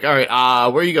he was like, all right,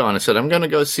 where are you going? I said, I'm going to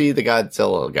go see the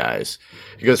Godzilla guys.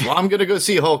 He goes, well, I'm going to go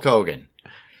see Hulk Hogan.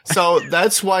 So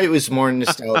that's why it was more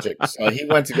nostalgic. So he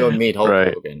went to go meet Hulk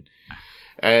Hogan.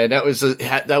 And that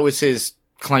was his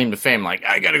claim to fame. Like,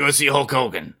 I got to go see Hulk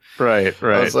Hogan. Right.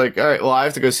 I was like, all right, well, I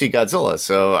have to go see Godzilla.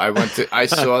 So I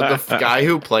saw the guy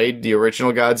who played the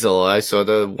original Godzilla. I saw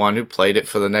the one who played it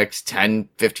for the next 10,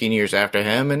 15 years after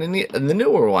him, and in the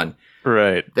newer one.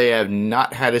 Right. They have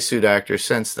not had a suit actor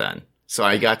since then. So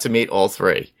I got to meet all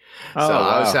 3. Oh, so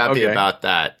I was happy about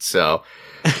that. So,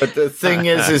 but the thing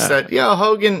is that,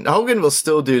 Hogan will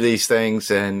still do these things,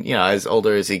 and, as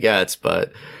older as he gets,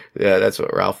 but yeah, that's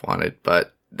what Ralph wanted.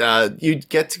 But you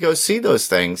get to go see those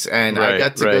things, and I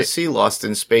got to go see Lost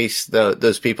in Space,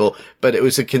 those people, but it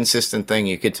was a consistent thing,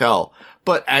 you could tell.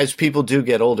 But as people do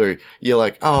get older, you're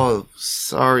like, oh,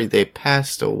 sorry, they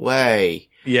passed away.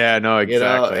 Yeah, no,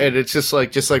 exactly. And it's just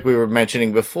like we were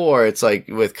mentioning before, it's like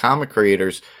with comic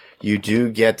creators, you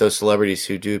do get those celebrities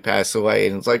who do pass away,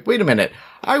 and it's like, wait a minute,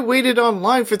 I waited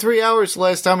online for 3 hours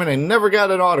last time and I never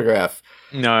got an autograph.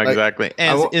 No, exactly.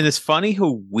 And it's funny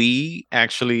who we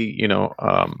actually,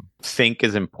 think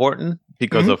is important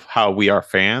because of how we are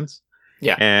fans.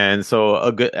 Yeah. And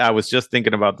so I was just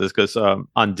thinking about this because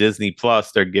on Disney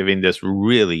Plus, they're giving this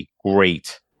really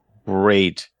great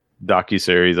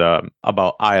docuseries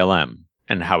about ILM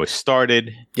and how it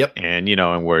started. Yep. And,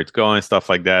 and where it's going, stuff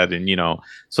like that. And,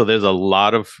 so there's a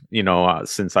lot of,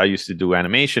 since I used to do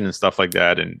animation and stuff like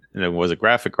that and was a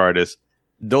graphic artist,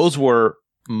 those were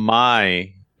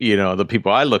my, the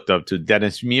people I looked up to,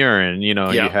 Dennis Muren, you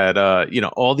had,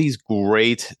 all these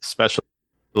great special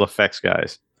effects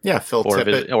guys. Yeah. Phil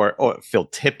Tippett. Or Phil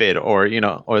Tippett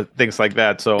or things like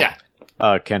that. So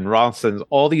Ken Ronson,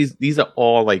 all these are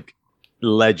all like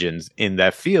legends in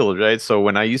that field, right? So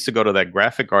when I used to go to that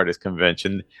graphic artist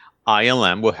convention,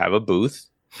 ILM will have a booth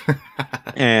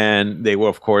and they were,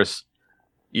 of course,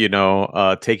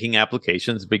 taking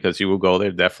applications because you will go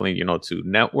there definitely, to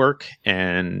network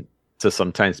and to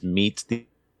sometimes meet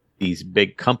these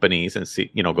big companies and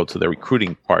see, go to the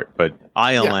recruiting part. But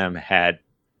ILM had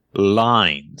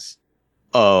lines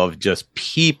of just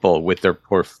people with their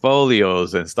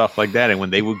portfolios and stuff like that. And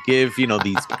when they would give,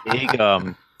 these big,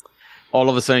 all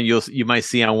of a sudden you might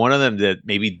see on one of them that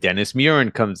maybe Dennis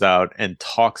Muren comes out and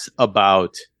talks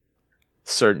about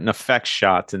certain effect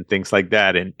shots and things like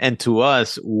that. And to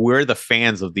us, we're the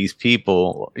fans of these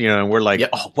people, and we're like,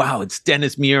 oh, wow, it's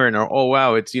Dennis Muren, or, oh,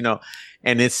 wow, it's,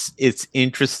 and it's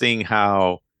interesting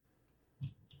how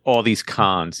all these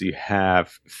cons, you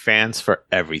have fans for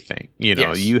everything.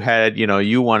 Yes.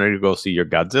 You wanted to go see your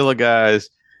Godzilla guys.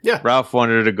 Yeah. Ralph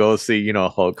wanted to go see,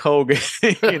 Hulk Hogan,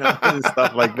 and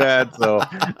stuff like that. So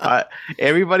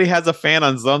everybody has a fan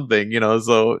on something,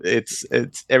 so it's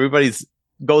everybody's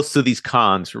goes to these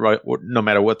cons, right? No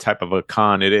matter what type of a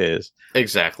con it is.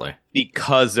 Exactly.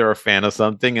 Because they're a fan of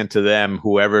something, and to them,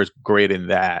 whoever's great in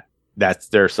that's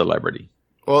their celebrity.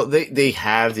 Well, they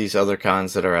have these other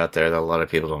cons that are out there that a lot of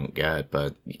people don't get,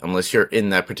 but unless you're in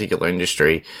that particular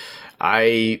industry,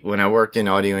 when I worked in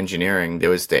audio engineering, there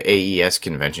was the AES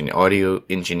convention, Audio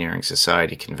Engineering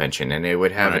Society convention, and they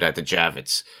would have it at the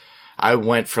Javits. I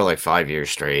went for like 5 years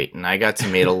straight, and I got to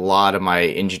meet a lot of my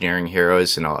engineering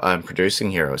heroes and producing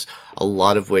heroes, a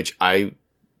lot of which I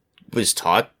was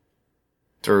taught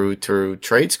through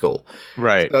trade school.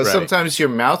 Right. So sometimes your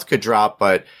mouth could drop,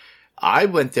 but I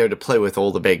went there to play with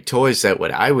all the big toys that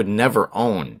I would never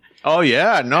own. Oh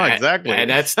yeah, no, exactly. And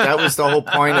that was the whole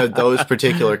point of those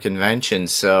particular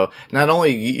conventions. So not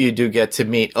only you do get to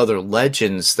meet other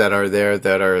legends that are there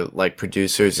that are like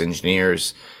producers,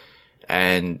 engineers,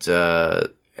 and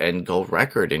gold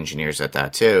record engineers at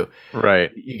that too.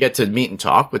 Right. You get to meet and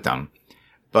talk with them,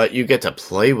 but you get to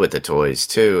play with the toys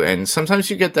too. And sometimes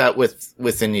you get that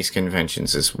within these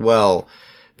conventions as well,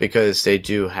 because they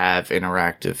do have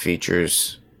interactive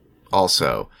features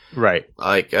also. Right.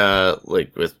 Like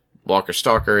with Walker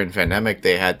Stalker and Pandemic,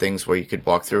 they had things where you could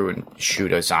walk through and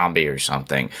shoot a zombie or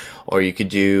something. Or you could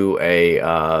do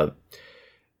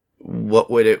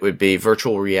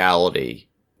virtual reality,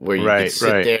 where you could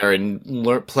sit there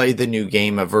and play the new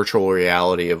game of virtual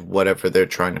reality of whatever they're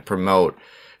trying to promote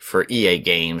for EA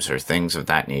games or things of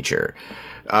that nature.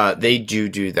 They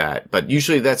do that, but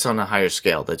usually that's on a higher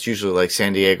scale. That's usually like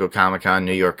San Diego Comic-Con,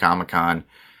 New York Comic-Con.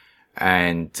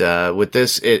 And with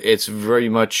this, it's very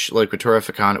much like with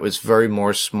Terrificon. It was very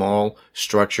more small,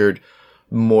 structured,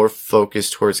 more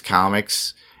focused towards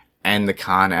comics and the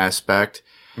con aspect.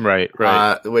 Right.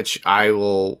 Which I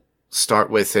will start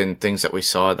with in things that we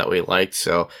saw that we liked.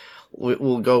 So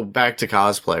we'll go back to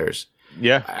cosplayers.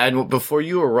 Yeah. And before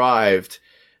you arrived,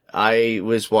 I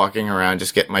was walking around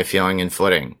just getting my feeling and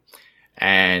footing.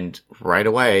 And right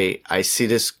away, I see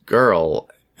this girl.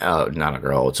 Not a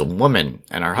girl, it's a woman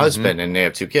and her husband, and they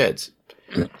have 2 kids.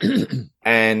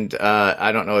 And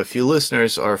I don't know if you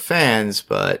listeners are fans,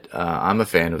 but I'm a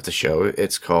fan of the show.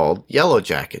 It's called Yellow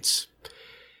Jackets.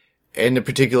 In the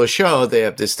particular show, they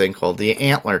have this thing called the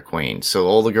Antler Queen. So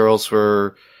all the girls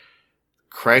were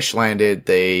crash landed.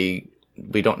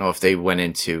 We don't know if they went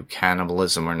into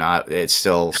cannibalism or not. It's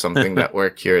still something that we're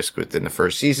curious within the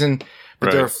first season.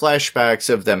 But there are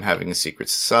flashbacks of them having a secret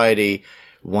society.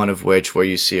 One of which where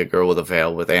you see a girl with a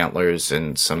veil with antlers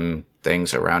and some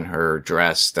things around her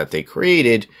dress that they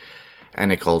created, and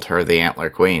they called her the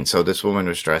Antler Queen. So this woman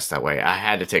was dressed that way. I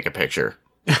had to take a picture.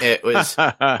 I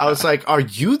was like, "Are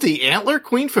you the Antler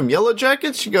Queen from Yellow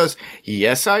Jackets?" She goes,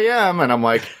 "Yes, I am." And I'm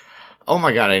like, "Oh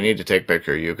my God, I need to take a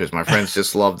picture of you because my friends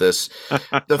just love this."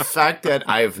 The fact that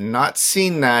I've not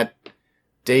seen that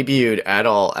debuted at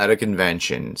all at a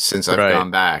convention since I've gone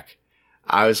back.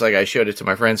 I was like, I showed it to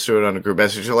my friends, threw it on a group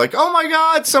message. They're like, "Oh my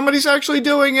God, somebody's actually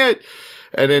doing it."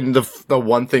 And then the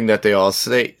one thing that they all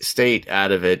state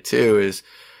out of it too is,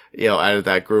 out of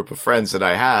that group of friends that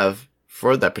I have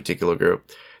for that particular group,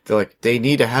 they're like, they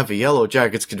need to have a Yellow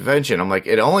Jackets convention. I'm like,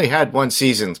 it only had 1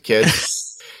 season,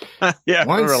 kids. Yeah,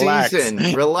 one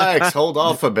season. Relax, hold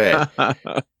off a bit.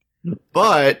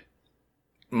 But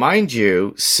mind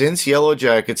you, since Yellow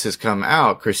Jackets has come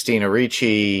out, Christina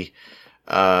Ricci,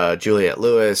 Juliette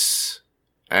Lewis,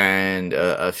 and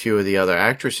a few of the other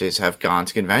actresses have gone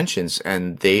to conventions,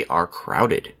 and they are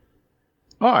crowded.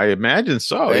 Oh, I imagine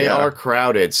so. They are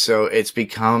crowded, so it's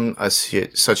become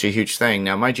such a huge thing.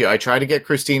 Now, mind you, I tried to get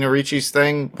Christina Ricci's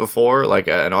thing before, like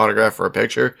an autograph or a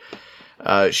picture.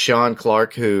 Sean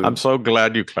Clark, who... I'm so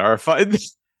glad you clarified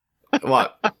this.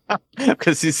 What?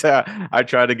 Because he said, I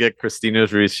tried to get Christina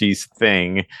Ricci's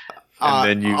thing. And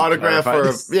then you autograph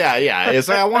for yeah. It's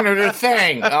like I wanted her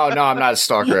thing. Oh no, I'm not a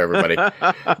stalker, everybody.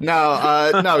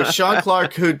 No, Sean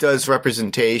Clark, who does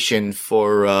representation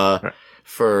for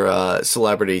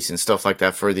celebrities and stuff like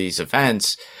that for these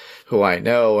events, who I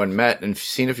know and met and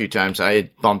seen a few times. I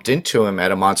had bumped into him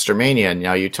at a Monster Mania. And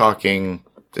now you're talking.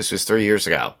 This was 3 years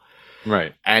ago,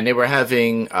 right? And they were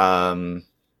having some.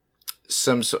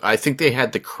 I think they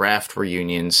had the craft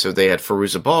reunions. So they had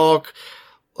Fairuza Balk,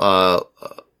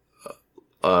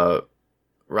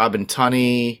 Robin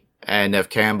Tunney and Nev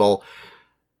Campbell,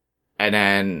 and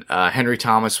then Henry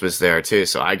Thomas was there too.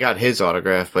 So I got his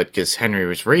autograph, but because Henry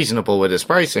was reasonable with his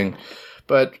pricing,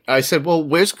 But I said, well,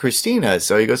 where's Christina?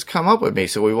 So he goes, come up with me.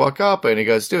 So we walk up and he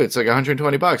goes, dude, it's like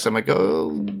 $120. I'm like, oh,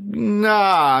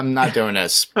 nah, I'm not doing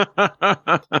this.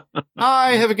 Hi,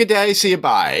 have a good day. See you.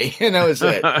 Bye. And that was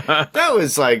it. That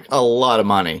was like a lot of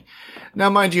money. Now,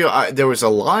 mind you, there was a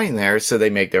line there, so they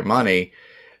make their money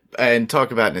and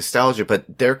talk about nostalgia,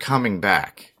 but they're coming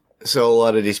back. So a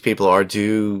lot of these people are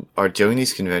doing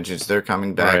these conventions. They're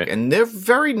coming back, Right. and they're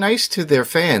very nice to their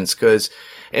fans. Because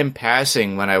in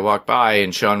passing, when I walked by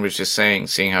and Sean was just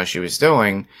seeing how she was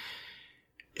doing,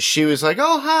 she was like,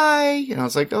 "Oh, hi," and I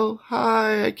was like, "Oh,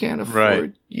 hi. I can't afford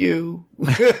Right. you."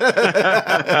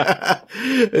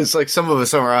 It's like some of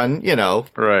us are on, a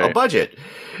Right. budget,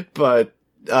 but.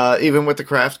 Even with the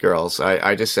craft girls,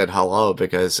 I just said hello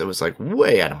because it was like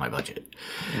way out of my budget.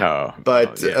 No.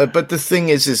 But yeah. but the thing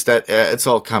is that it's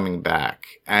all coming back,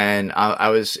 and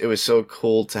it was so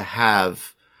cool to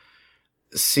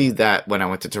see that when I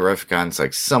went to Terrificon. It's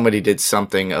like somebody did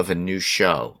something of a new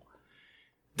show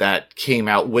that came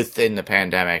out within the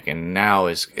pandemic and now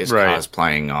is Right.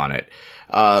 cosplaying on it.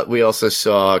 We also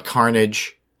saw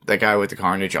Carnage, that guy with the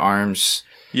Carnage arms.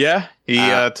 Yeah, he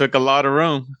took a lot of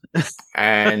room.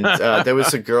 And there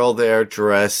was a girl there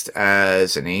dressed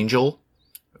as an angel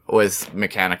with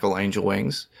mechanical angel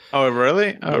wings. Oh,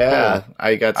 really? Oh, Yeah, cool.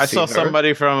 I got to I see saw her.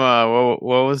 somebody from what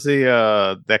was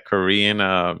that Korean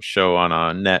show on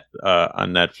on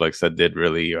Netflix that did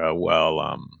really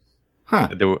well. Huh.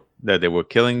 That they were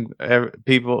killing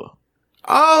people.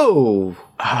 Oh,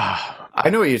 Ah, I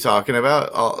know what you're talking about.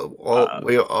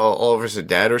 All of us are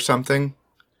dead or something.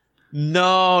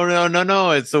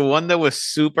 no. It's the one that was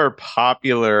super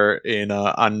popular in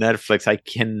on Netflix. I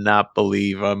cannot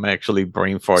believe I'm actually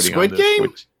brain farting. Squid on this,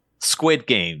 Game? Squid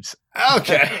Games.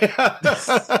 Okay. That's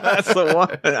the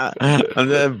one. I'm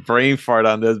gonna brain fart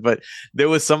on this, but there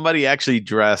was somebody actually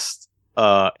dressed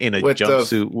in a With the-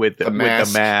 jumpsuit with the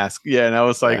mask. Yeah, and I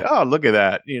was like, Yeah. oh, look at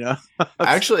that.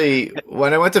 Actually,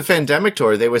 when I went to Fandemic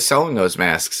Tour, they were selling those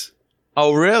masks.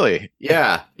 Oh, really?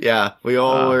 Yeah. We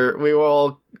all Wow. we were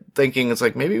all thinking it's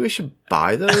like maybe we should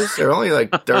buy those. They're only like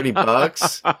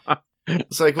 $30.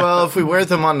 It's like, well, if we wear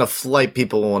them on the flight,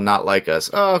 people will not like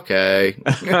us. Okay.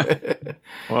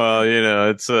 Well,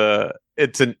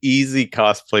 it's an easy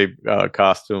cosplay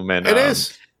costume, and It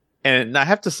is. And I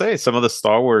have to say, some of the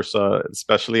Star Wars,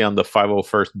 especially on the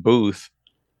 501st booth,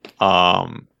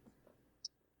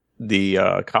 the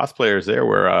cosplayers there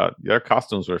were their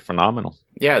costumes were phenomenal.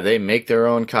 Yeah, they make their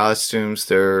own costumes.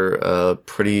 They're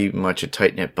pretty much a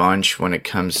tight-knit bunch when it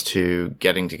comes to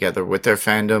getting together with their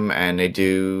fandom, and they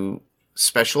do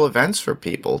special events for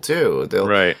people too.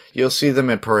 Right. You'll see them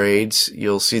at parades.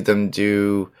 You'll see them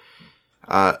do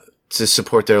to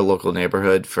support their local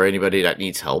neighborhood for anybody that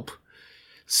needs help.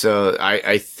 So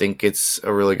I think it's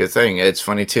a really good thing. It's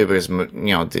funny too because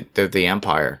they're the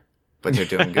Empire, but they're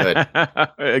doing good.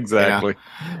 Exactly.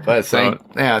 But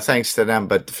thanks to them.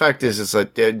 But the fact is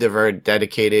like they're very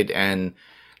dedicated and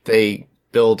they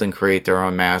build and create their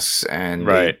own masks, and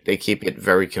Right. they keep it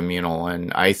very communal.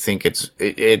 And I think it's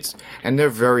and they're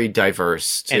very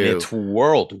diverse too. And it's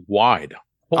worldwide.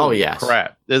 Holy yes.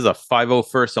 crap! There's a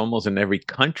 501st almost in every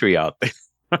country out there.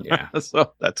 Yeah.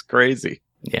 So that's crazy.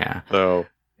 Yeah. So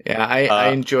Yeah, I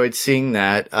enjoyed seeing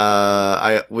that.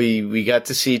 We got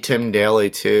to see Tim Daly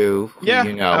too. who yeah,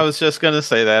 you know. I was just gonna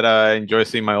say that I enjoy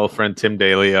seeing my old friend Tim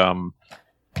Daly.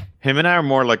 Him and I are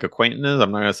more like acquaintances.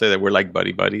 I'm not gonna say that we're like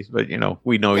buddies, but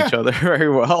we know each other very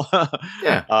well.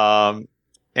 Yeah.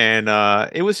 And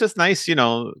it was just nice,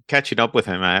 catching up with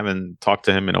him. I haven't talked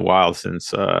to him in a while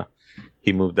since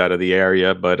he moved out of the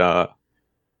area. But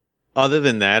other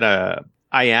than that,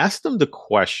 I asked him the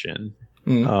question.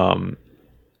 Mhm.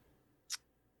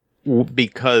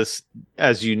 Because,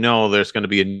 as you know, there's going to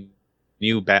be a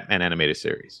new Batman animated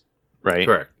series, right?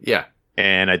 Correct. Yeah.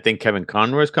 And I think Kevin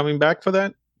Conroy is coming back for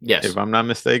that, Yes. if I'm not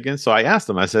mistaken. So I asked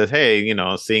him, I said, hey,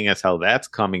 seeing as how that's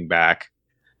coming back,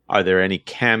 are there any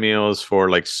cameos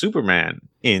for like Superman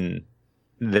in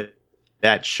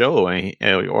that show,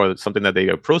 or something that they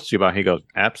approached you about? He goes,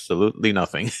 absolutely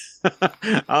nothing.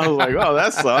 I was like, oh,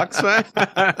 that sucks, man.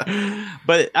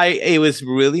 But it was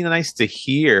really nice to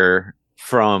hear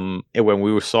from when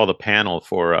we saw the panel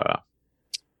for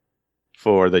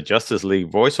the Justice League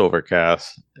voiceover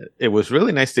cast. It was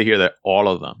really nice to hear that all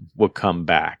of them would come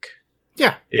back.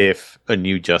 Yeah. If a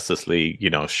new Justice League,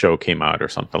 show came out or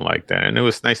something like that. And it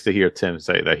was nice to hear Tim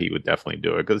say that he would definitely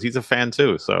do it because he's a fan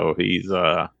too. So he's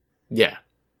Yeah.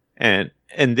 and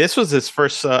this was his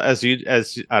first I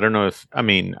don't know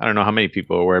how many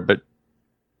people are aware, but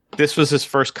this was his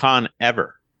first con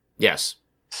ever. Yes.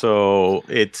 So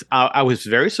I was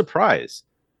very surprised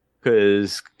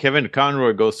because Kevin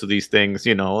Conroy goes to these things,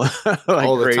 like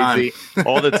All the crazy time.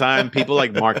 all the time. People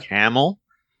like Mark Hamill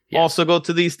also go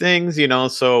to these things,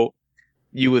 so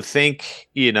you would think,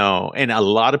 and a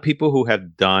lot of people who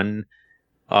have done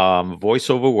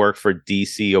voiceover work for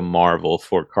DC or Marvel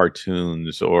for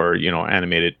cartoons or,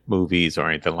 animated movies or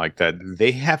anything like that,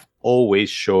 they have always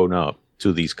shown up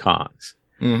to these cons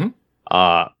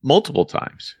multiple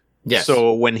times. Yes.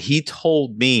 So when he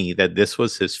told me that this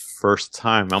was his first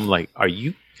time, I'm like, I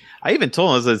even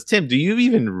told him, I said, Tim, do you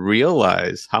even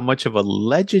realize how much of a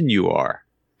legend you are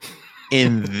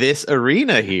in this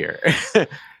arena here?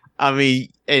 I mean,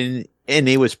 and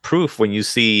it was proof when you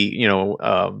see,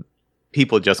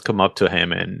 people just come up to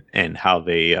him and how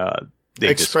they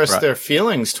express their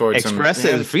feelings towards him. Express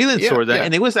their feelings towards that. Yeah.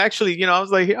 And it was actually, I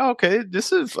was like, oh, okay,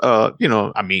 this is, I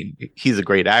mean, he's a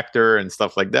great actor and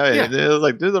stuff like that. Yeah. And it was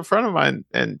like, there's a friend of mine,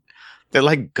 and they're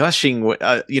like gushing,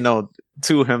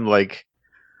 to him, like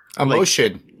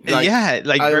emotion. Like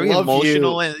very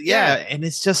emotional. You. And and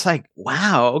it's just like,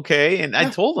 wow, okay. And I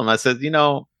told him, I said,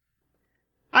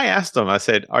 I asked him, I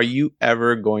said, are you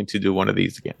ever going to do one of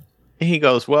these again? And he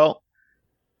goes, well,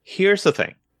 here's the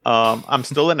thing. I'm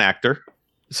still an actor,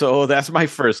 so that's my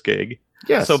first gig.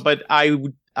 Yes. So, but I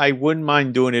wouldn't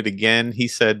mind doing it again. He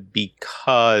said,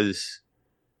 because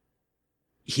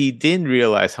he didn't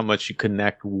realize how much you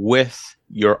connect with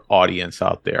your audience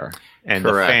out there and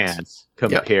Correct. the fans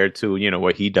compared to,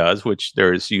 what he does, which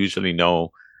there's usually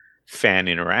no fan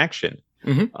interaction.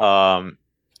 Mm-hmm.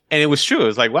 And it was true. It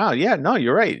was like, wow, yeah, no,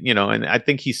 you're right. And I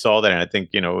think he saw that, and I think,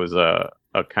 it was a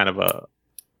kind of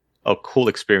a cool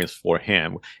experience for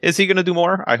him. Is he going to do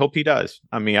more? I hope he does.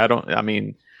 I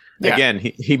mean, again,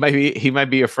 he might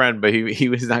be a friend, but he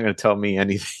was not going to tell me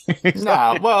anything.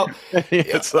 Nah, well,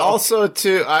 So- also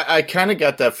too, I kind of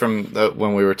got that from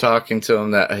when we were talking to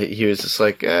him, that he was just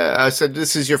like, I said,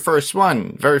 this is your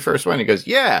very first one. He goes,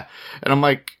 yeah. And I'm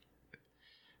like,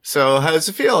 so how does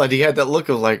it feel? And he had that look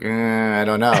of like, I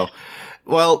don't know.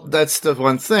 Well, that's the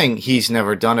one thing. He's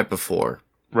never done it before.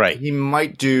 right. He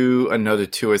might do another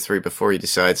 2 or 3 before he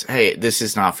decides, hey, this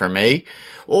is not for me.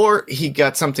 Or he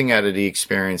got something out of the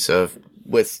experience of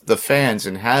with the fans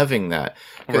and having that.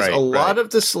 Because a lot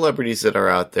of the celebrities that are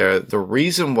out there, the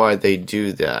reason why they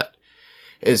do that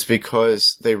is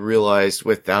because they realized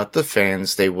without the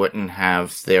fans, they wouldn't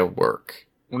have their work.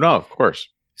 No, of course.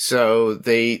 So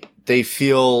they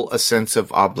feel a sense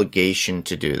of obligation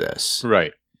to do this.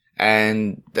 Right.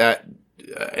 And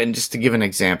just to give an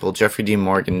example, Jeffrey Dean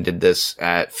Morgan did this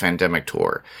at Fandemic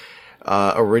Tour.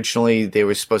 Originally, they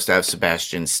were supposed to have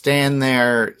Sebastian Stan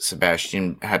there.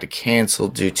 Sebastian had to cancel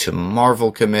due to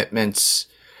Marvel commitments.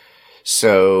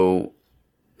 So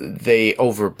they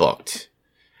overbooked.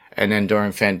 And then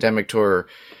during Fandemic Tour,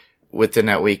 within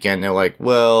that weekend, they're like,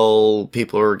 well,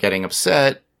 people are getting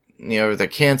upset. They're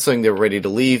canceling. They're ready to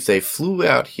leave. They flew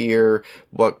out here.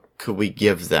 What could we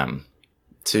give them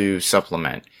to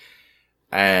supplement?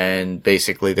 And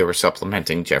basically they were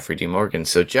supplementing Jeffrey D. Morgan.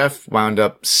 So Jeff wound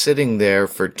up sitting there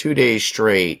for 2 days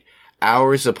straight,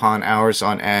 hours upon hours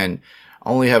on end,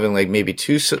 only having like maybe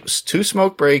two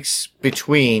smoke breaks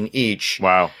between each.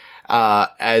 Wow.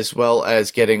 As well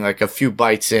as getting like a few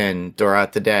bites in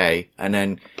throughout the day, and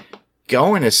then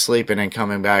going to sleep and then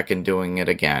coming back and doing it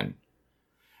again.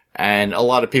 And a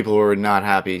lot of people were not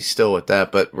happy still with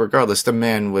that, but regardless, the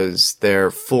man was there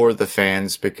for the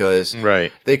fans because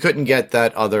they couldn't get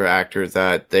that other actor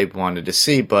that they wanted to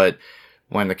see. But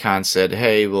when the con said,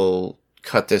 hey, we'll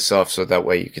cut this off so that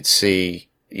way you could see,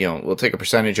 we'll take a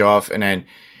percentage off, and then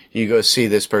you go see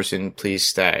this person, please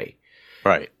stay.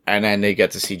 Right. And then they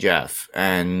get to see Jeff,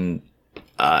 and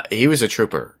he was a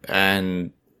trooper.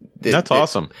 And that's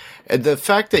awesome. The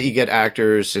fact that you get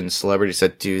actors and celebrities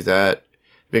that do that,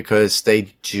 because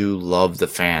they do love the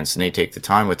fans and they take the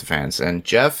time with the fans. And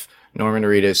Jeff, Norman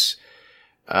Reedus,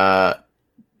 I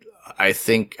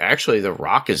think actually The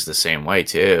Rock is the same way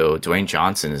too. Dwayne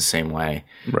Johnson is the same way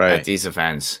at these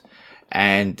events.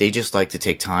 And they just like to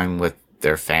take time with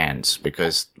their fans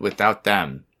because without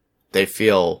them, they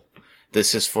feel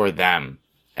this is for them.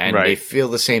 And they feel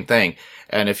the same thing.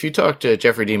 And if you talk to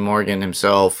Jeffrey Dean Morgan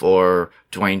himself or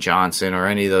Dwayne Johnson or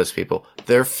any of those people,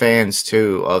 they're fans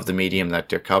too of the medium that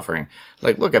they're covering.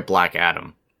 Like, look at Black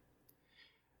Adam.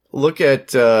 Look at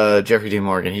Jeffrey Dean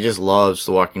Morgan. He just loves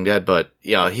The Walking Dead, but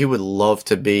he would love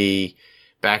to be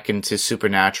back into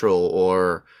Supernatural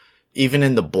or even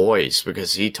in The Boys,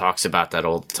 because he talks about that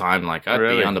all the time. Like, I'd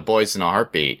be on The Boys in a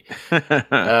heartbeat.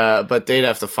 But they'd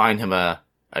have to find him a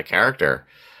character.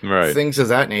 Right. Things of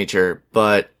that nature.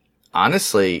 But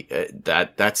honestly,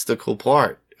 that's the cool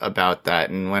part about that.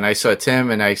 And when I saw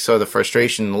Tim and I saw the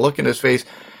frustration and the look in his face,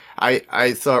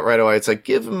 I thought right away, it's like,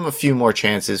 give him a few more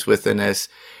chances within this.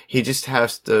 He just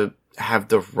has to have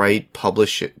the right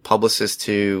publicist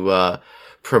to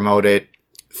promote it,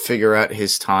 figure out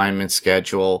his time and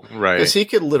schedule. Right. Because he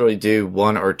could literally do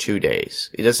 1 or 2 days.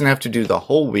 He doesn't have to do the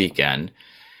whole weekend.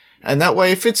 And that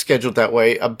way, if it's scheduled that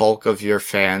way, a bulk of your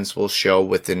fans will show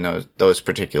within those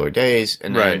particular days.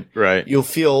 And then you'll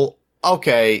feel,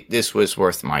 okay, this was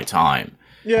worth my time.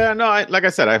 Yeah, no, like I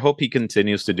said, I hope he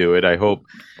continues to do it. I hope,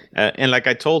 and like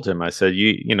I told him, I said,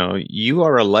 you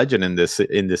are a legend in this,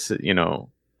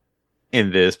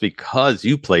 because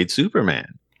you played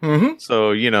Superman. Mm-hmm.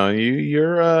 So,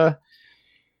 you're,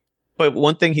 but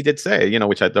one thing he did say,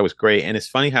 which I thought was great. And it's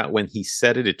funny how when he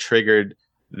said it, it triggered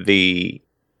the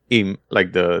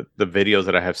videos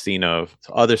that I have seen of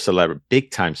other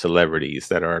big time celebrities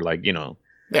that are like,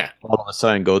 all of a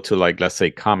sudden go to like, let's say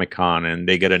Comic-Con, and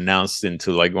they get announced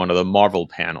into like one of the Marvel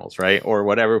panels, right? Or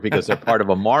whatever, because they're part of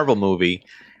a Marvel movie.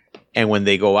 And when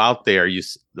they go out there,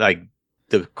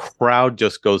 the crowd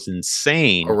just goes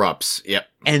insane. Erupts. Yep.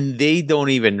 And they don't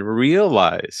even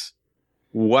realize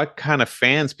what kind of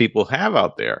fans people have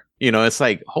out there. It's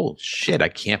like, oh shit, I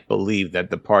can't believe that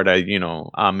the part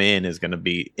I'm in is going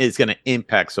to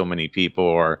impact so many people,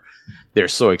 or they're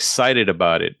so excited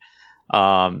about it.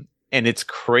 And it's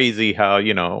crazy how,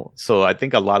 so I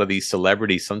think a lot of these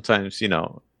celebrities sometimes, since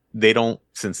they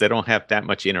don't have that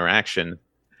much interaction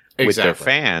with their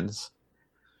fans,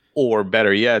 or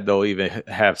better yet, they'll even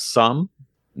have some,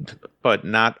 but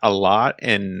not a lot.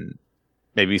 And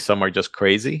maybe some are just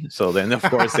crazy. So then, of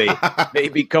course, they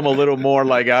become a little more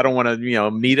like, I don't want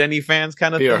to, meet any fans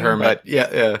kind of thing. Be a hermit.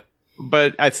 Yeah.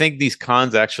 But I think these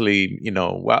cons actually,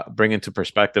 bring into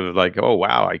perspective like, oh,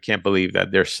 wow, I can't believe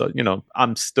that they're so,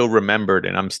 I'm still remembered,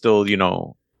 and I'm still,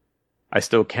 I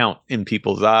still count in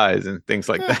people's eyes and things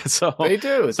like that. So they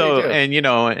do. So, and,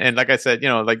 and like I said,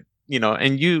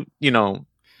 and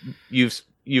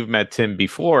you've met Tim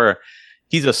before.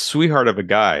 He's a sweetheart of a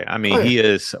guy. I mean, he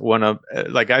is one of,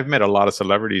 I've met a lot of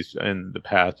celebrities in the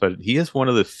past, but he is one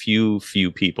of the few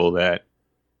people that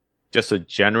just a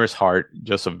generous heart,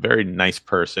 just a very nice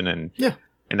person.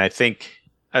 And I think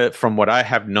from what I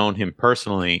have known him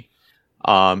personally,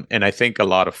 and I think a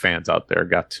lot of fans out there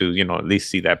got to, at least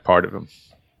see that part of him.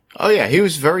 Oh yeah, he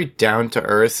was very down to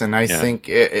earth, and I think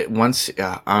once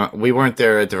we weren't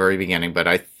there at the very beginning, but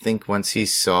I think once he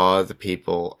saw the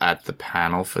people at the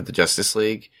panel for the Justice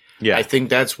League, I think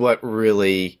that's what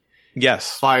really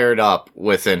fired up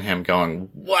within him, going,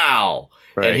 "Wow!"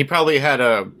 Right. And he probably had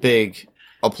a big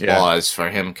applause for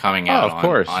him coming out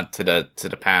onto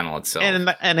the panel itself.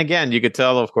 And again, you could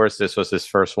tell, of course, this was his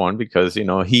first one, because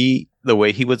the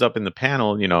way he was up in the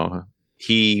panel,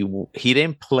 he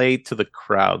didn't play to the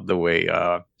crowd the way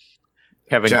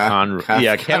Kevin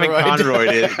Conroy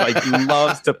did. Like, he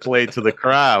loves to play to the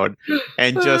crowd,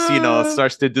 and just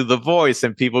starts to do the voice,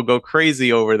 and people go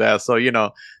crazy over that. So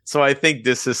so I think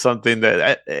this is something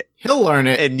that he'll learn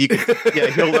it, and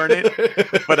he'll learn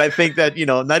it. But I think that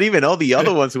not even all the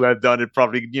other ones who have done it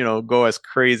probably go as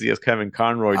crazy as Kevin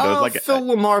Conroy does. Phil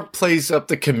Lamar plays up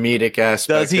the comedic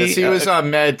aspect. Does he? He was on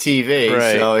Mad TV,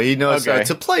 so he knows how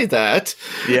to play that.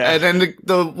 Yeah, and then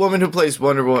the woman who plays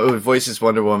Wonder Woman, who voices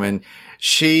Wonder Woman,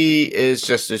 she is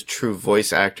just a true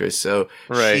voice actress, so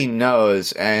she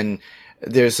knows. And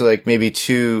there's maybe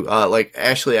two,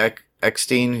 Ashley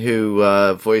Eckstein, who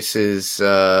voices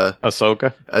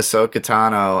Ahsoka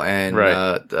Tano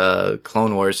and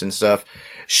Clone Wars and stuff.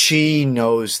 She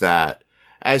knows that.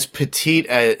 As petite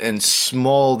and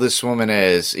small this woman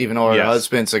is, even though her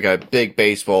husband's like a big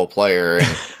baseball player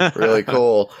and really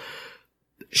cool,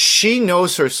 she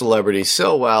knows her celebrity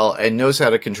so well and knows how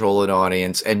to control an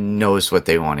audience and knows what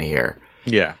they want to hear.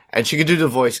 Yeah. And she could do the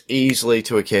voice easily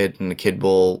to a kid, and the kid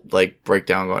will break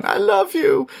down going, "I love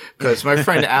you." Because my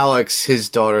friend Alex, his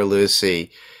daughter Lucy,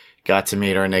 got to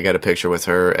meet her, and they got a picture with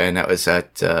her, and that was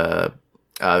at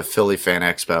Philly Fan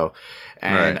Expo.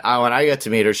 And when I got to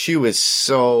meet her, she was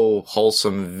so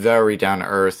wholesome, very down to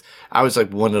earth. I was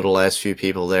one of the last few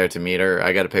people there to meet her.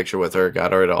 I got a picture with her,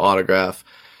 got her an autograph.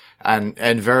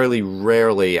 And very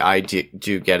rarely I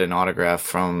do get an autograph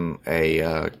from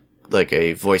a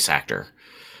voice actor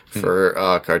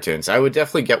for cartoons. I would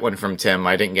definitely get one from Tim.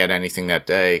 I didn't get anything that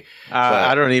day.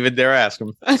 I don't even dare ask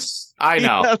him. I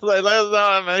know.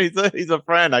 He's a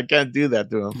friend. I can't do that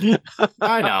to him.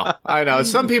 I know.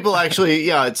 Some people actually,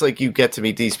 it's like you get to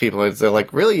meet these people and they're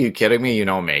like, "Really? Are you kidding me? You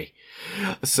know me."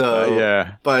 So,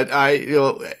 yeah. but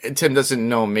Tim doesn't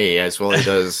know me as well as he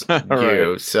does you.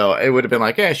 Right. So it would have been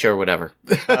like, yeah, sure, whatever.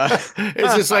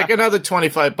 It's just like another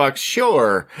 $25,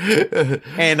 sure.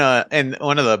 And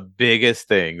one of the biggest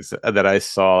things that I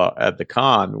saw at the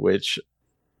con, which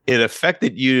it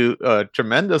affected you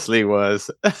tremendously,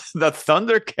 was the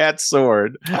Thundercat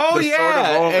sword. Oh, the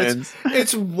yeah. Sword of Omens.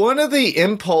 It's one of the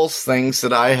impulse things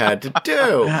that I had to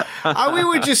do.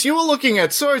 You were looking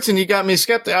at swords and you got me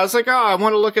skeptical. I was like, oh, I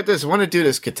want to look at this. I want to do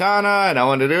this katana and I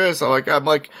want to do this. I'm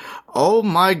like, oh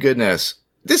my goodness,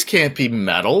 this can't be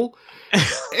metal.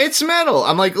 It's metal.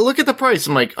 I'm like, look at the price.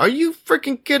 I'm like, are you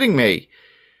freaking kidding me?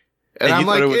 And I'm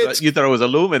like, you thought it was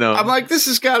aluminum. I'm like, this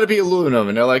has got to be aluminum.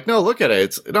 And they're like, no, look at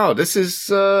it. This is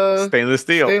stainless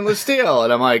steel. Stainless steel.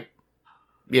 And I'm like,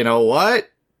 you know what?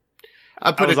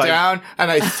 I put it down and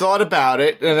I thought about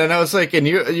it. And then I was like, and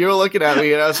you were looking at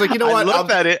me and I was like, you know what? I looked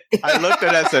at it and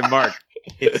I said, Mark,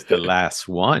 it's the last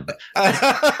one.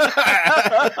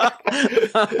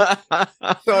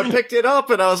 So I picked it up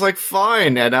and I was like,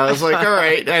 fine. And I was like, all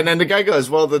right. And then the guy goes,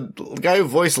 well, the guy who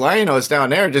voiced Lionel is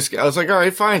down there. I was like, all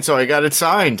right, fine. So I got it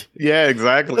signed. Yeah,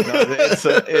 exactly. No,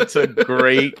 it's a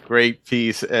great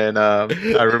piece. And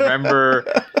I remember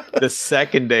the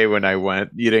second day when I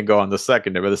went, you didn't go on the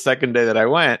second day, but the second day that I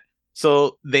went,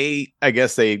 so I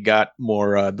guess they got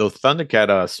more those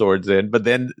Thundercat swords in, but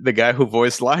then the guy who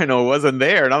voiced Lionel wasn't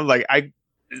there, and I'm like,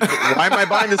 why am I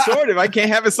buying the sword if I can't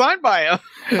have it signed by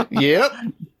him? Yep.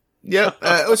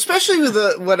 Especially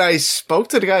when I spoke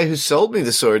to the guy who sold me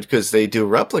the sword, because they do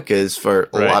replicas for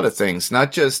a lot of things,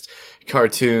 not just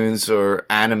cartoons or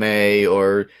anime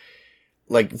or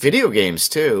like video games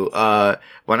too.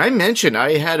 When I mentioned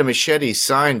I had a machete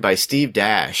signed by Steve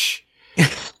Dash.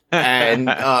 And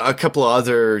a couple of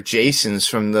other Jasons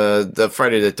from the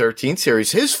Friday the 13th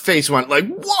series, his face went like,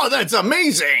 whoa, that's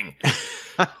amazing.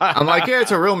 I'm like, yeah,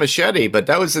 it's a real machete, but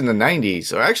that was in the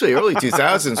 90s, or actually early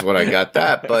 2000s when I got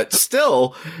that. But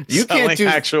still, you can't do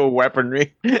actual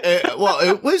weaponry. Well,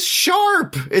 it was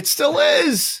sharp. It still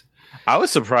is. I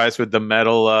was surprised with the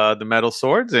metal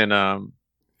swords in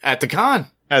at the con.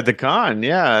 At the con,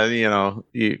 yeah,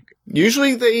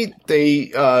 usually they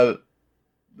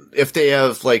if they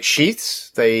have like sheaths,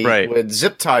 they would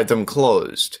zip tie them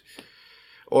closed,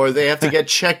 or they have to get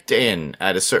checked in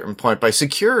at a certain point by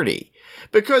security.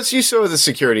 Because you saw the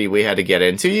security we had to get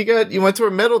into. You went through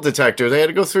a metal detector. They had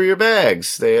to go through your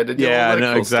bags. They had to do all that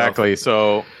cool exactly. stuff.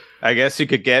 So I guess you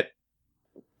could get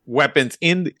weapons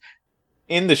in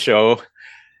the show.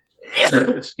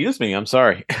 Excuse me. I'm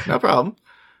sorry. No problem.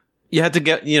 You had to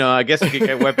get, I guess you could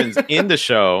get weapons in the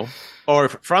show or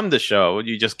from the show.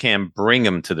 You just can't bring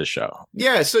them to the show.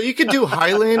 Yeah. So you could do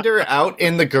Highlander out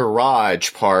in the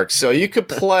garage park. So you could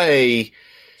play,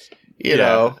 you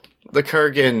know, the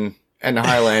Kurgan and the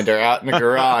Highlander out in the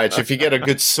garage if you get a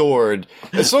good sword,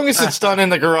 as long as it's done in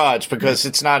the garage, because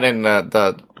it's not in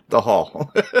the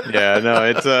hall. Yeah, no,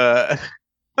 it's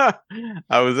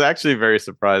I was actually very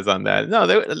surprised on that. No,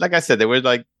 like I said,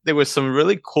 there were some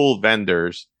really cool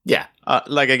vendors. Yeah,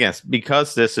 like I guess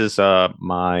because this is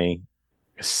my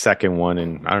second one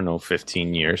in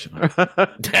 15 years.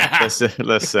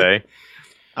 let's say.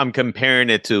 I'm comparing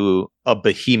it to a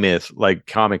behemoth like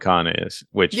Comic-Con is,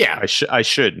 which I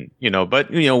shouldn't, but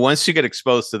once you get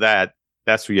exposed to that,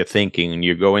 that's what you're thinking, and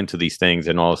you go into these things,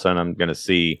 and all of a sudden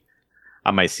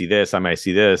I might see this, and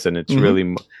it's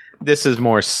really, this is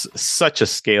more such a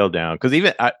scale down, because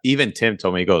even Tim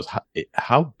told me, he goes,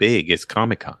 how big is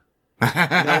Comic-Con?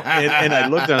 And I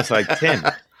looked and I was like, Tim,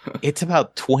 it's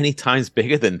about 20 times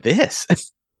bigger than this.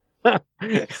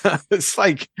 It's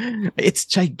like, it's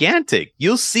gigantic.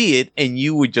 You'll see it and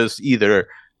you would just either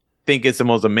think it's the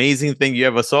most amazing thing you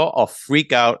ever saw or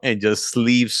freak out and just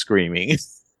leave screaming.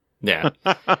 Yeah.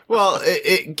 Well,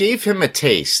 it gave him a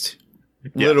taste.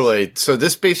 Yes. Literally. So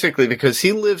this basically, because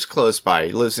he lives close by,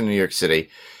 he lives in New York City.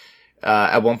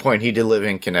 At one point he did live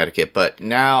in Connecticut, but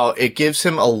now it gives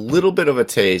him a little bit of a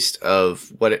taste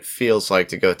of what it feels like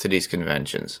to go to these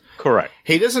conventions. Correct.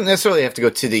 He doesn't necessarily have to go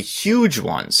to the huge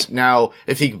ones. Now,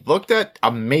 if he booked that,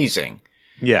 amazing.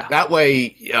 Yeah. That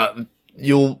way,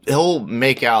 he'll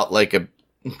make out like a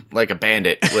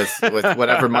bandit with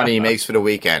whatever money he makes for the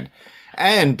weekend,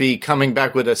 and be coming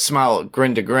back with a smile,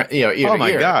 grin to grin. Ear oh my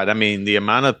to ear. God! I mean, the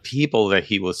amount of people that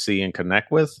he will see and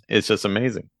connect with is just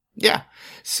amazing. Yeah.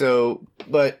 So,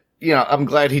 but, I'm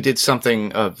glad he did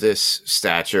something of this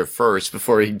stature first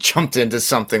before he jumped into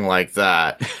something like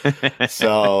that.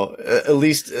 So, at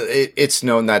least it's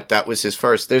known that was his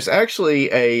first. There's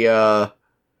actually of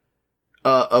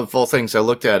all things, I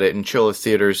looked at it in Chilla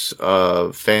Theater's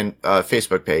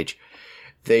Facebook page.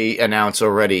 they announce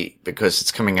already, because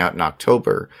it's coming out in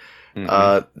October,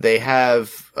 they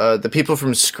have the people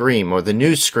from Scream, or the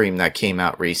new Scream that came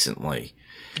out recently.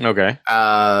 Okay.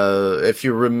 If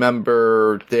you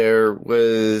remember, there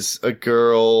was a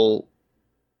girl.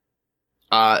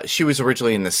 She was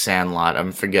originally in The Sandlot.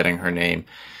 I'm forgetting her name,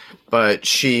 but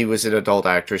she was an adult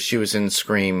actress. She was in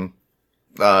Scream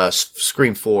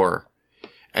 4,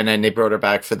 and then they brought her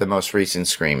back for the most recent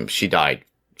Scream. She died.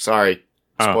 Sorry,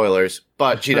 spoilers,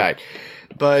 but she died.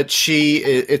 But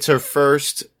it's her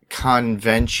first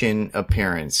convention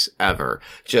appearance ever,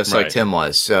 just like Tim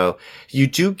was. So you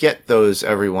do get those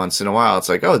every once in a while. It's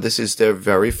like, oh, this is their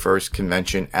very first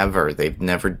convention ever. They've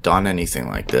never done anything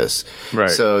like this.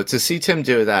 Right. So to see Tim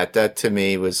do that to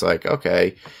me was like,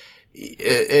 okay,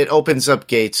 it opens up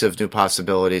gates of new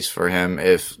possibilities for him,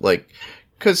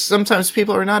 because sometimes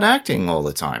people are not acting all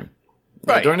the time.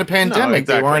 Right. During the pandemic,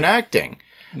 they weren't acting.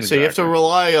 Exactly. So you have to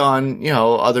rely on,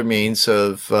 other means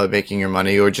of making your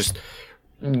money, or just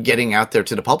getting out there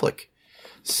to the public.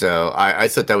 So I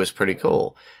thought that was pretty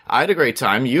cool. I had a great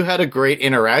time. You had a great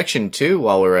interaction too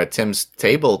while we were at Tim's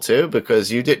table too,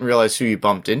 because you didn't realize who you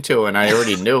bumped into, and I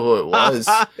already knew who it was.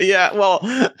 Yeah, well,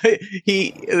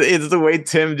 it's the way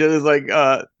Tim just like,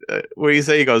 what do you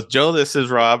say? He goes, Joe, this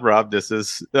is Rob. Rob, this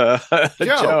is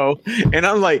Joe. And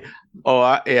I'm like, oh,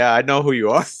 I know who you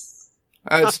are.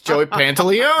 It's Joey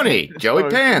Pantaleone. Joey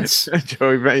Pants.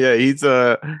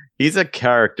 He's a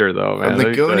character though, man. From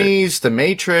the Goonies, The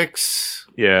Matrix.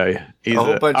 Yeah, he's a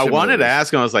whole bunch. I wanted to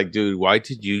ask him. I was like, dude, why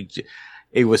did you?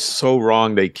 It was so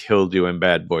wrong. They killed you in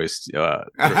Bad Boys 3. Yeah,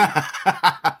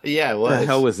 it was. What the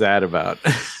hell was that about?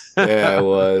 Yeah, it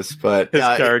was. But his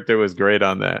character was great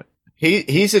on that.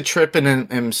 He's a trip in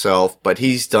himself, but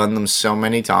he's done them so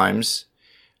many times.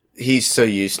 He's so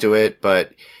used to it,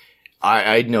 but.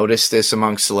 I noticed this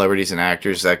among celebrities and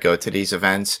actors that go to these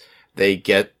events. They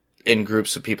get in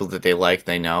groups of people that they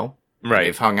know. Right.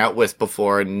 They've hung out with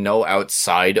before and know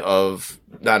outside of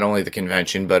not only the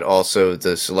convention, but also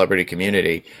the celebrity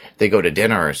community. They go to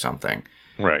dinner or something.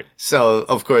 Right. So,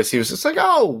 of course, he was just like,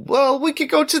 oh, well, we could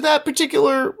go to that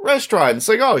particular restaurant. It's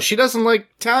like, oh, she doesn't like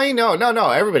Italian?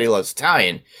 No. Everybody loves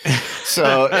Italian.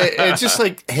 So it's just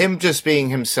like him just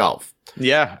being himself.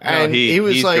 Yeah. And he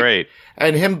was he's like, great.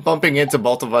 And him bumping into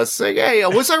both of us saying, hey,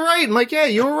 was I right? I'm like, yeah,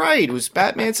 you were right. It was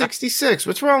Batman 66.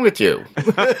 What's wrong with you?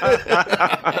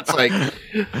 It's like,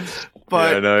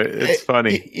 but yeah, no, it's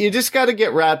funny. You just got to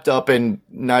get wrapped up and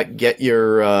not get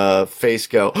your face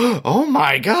go, oh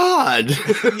my God.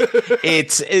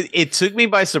 It took me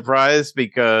by surprise,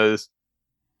 because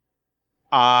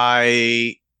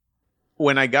when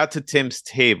I got to Tim's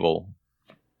table,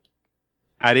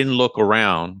 I didn't look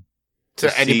around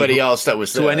to anybody else that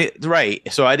was there. Right.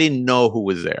 So I didn't know who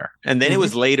was there. And then it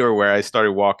was later where I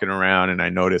started walking around and I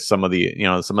noticed some of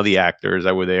the actors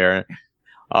that were there.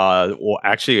 Well,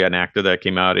 actually an actor that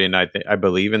came out in, I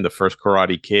believe in the first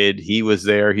Karate Kid, he was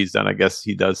there. He's done, I guess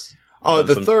he does. Oh,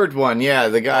 the third one. Yeah.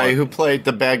 The guy who played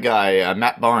the bad guy,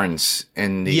 Matt Barnes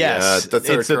in the, the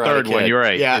third it's the Karate third Kid. One. You're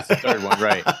right. Yeah. It's the third one.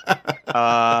 Right.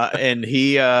 And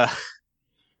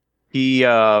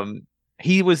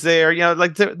he was there,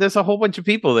 like there's a whole bunch of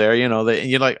people there, and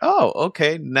you're like, oh,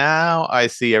 okay, now I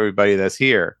see everybody that's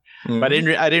here. Mm-hmm. But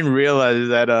I didn't realize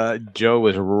that Joe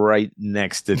was right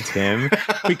next to Tim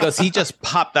because he just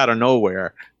popped out of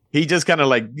nowhere. He just kind of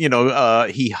like,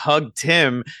 he hugged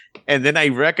Tim, and then I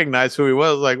recognized who he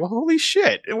was. Like, well, holy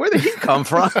shit, where did he come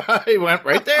from? He went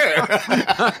right there.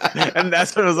 And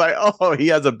that's when I was like, oh, he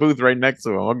has a booth right next to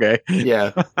him. Okay.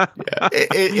 Yeah.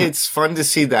 It's fun to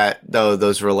see that, though,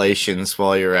 those relations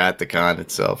while you're at the con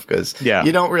itself, because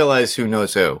you don't realize who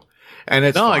knows who. And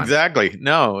it's fun. Exactly.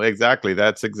 No, exactly.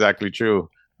 That's exactly true.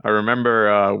 I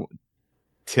remember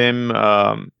Tim...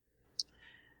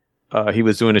 he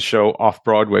was doing a show off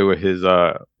Broadway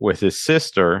with his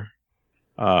sister,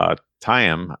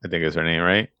 Tyne, I think is her name,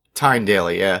 right? Tyne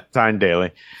Daly, yeah. Tyne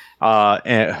Daly.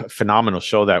 And a phenomenal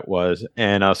show that was.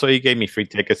 And so he gave me free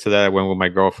tickets to that. I went with my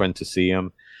girlfriend to see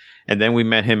him. And then we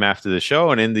met him after the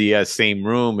show. And in the same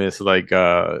room is like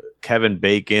Kevin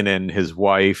Bacon and his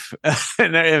wife.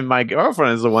 and my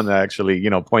girlfriend is the one that actually,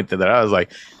 pointed that out. I was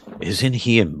like, isn't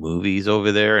he in movies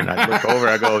over there? And I look over,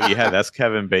 I go, yeah, that's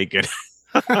Kevin Bacon.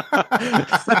 But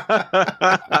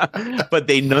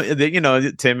they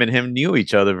know, Tim and him knew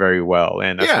each other very well.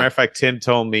 And as a matter of fact, Tim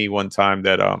told me one time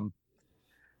that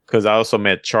because I also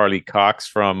met Charlie Cox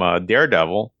from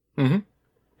Daredevil. Mm-hmm.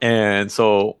 And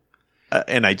so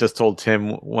and I just told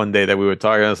Tim one day that we were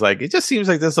talking, I was like, it just seems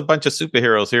like there's a bunch of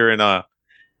superheroes here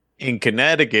in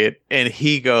Connecticut. And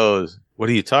he goes, what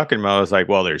are you talking about? I was like,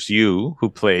 well, there's you who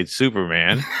played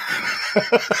Superman.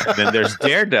 And then there's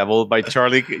Daredevil by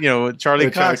Charlie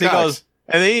Cox. He goes,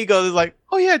 and then he goes like,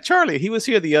 oh yeah, Charlie, he was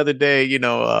here the other day,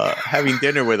 having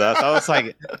dinner with us. I was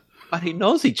like, but he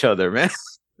knows each other, man.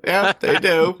 Yeah, they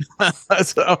do.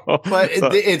 It's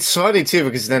funny too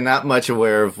because they're not much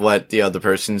aware of what the other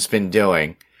person's been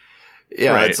doing.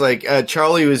 Yeah, right. It's like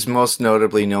Charlie was most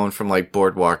notably known from like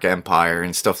Boardwalk Empire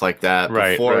and stuff like that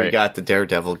before he got the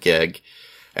Daredevil gig.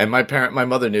 And my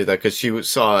mother knew that because she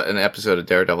saw an episode of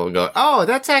Daredevil and go, "Oh,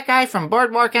 that's that guy from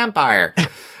Boardwalk Empire."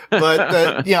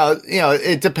 But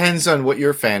it depends on what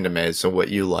your fandom is and what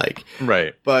you like.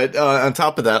 Right. But on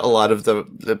top of that, a lot of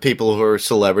the people who are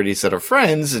celebrities that are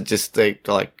friends, they're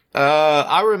like,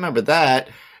 I remember that.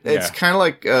 It's kind of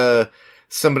like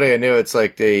somebody I knew. It's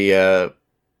like they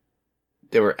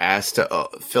were asked to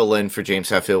fill in for James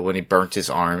Hetfield when he burnt his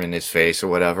arm in his face or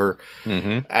whatever.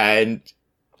 Mm-hmm. And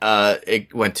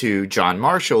it went to John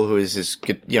Marshall, who is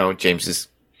James's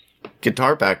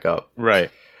guitar backup.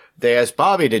 Right. They asked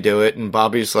Bobby to do it, and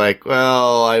Bobby's like,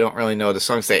 well, I don't really know the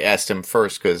songs. They asked him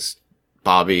first because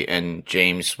Bobby and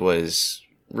James was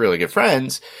really good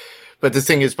friends. But the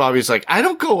thing is, Bobby's like, I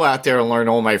don't go out there and learn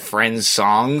all my friends'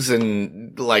 songs,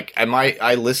 and like,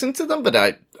 I listen to them,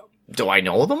 but do I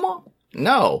know them all?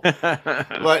 No.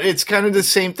 But it's kind of the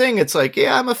same thing. It's like,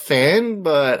 yeah, I'm a fan,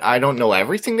 but I don't know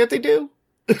everything that they do.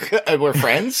 We're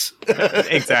friends.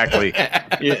 Exactly.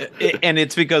 Yeah, and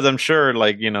it's because I'm sure,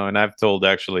 like, and I've told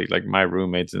actually like my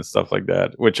roommates and stuff like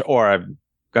that, or I'm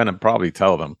gonna probably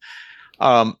tell them,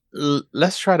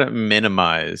 let's try to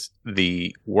minimize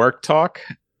the work talk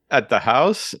at the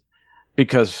house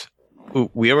because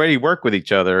we already work with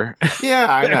each other. Yeah,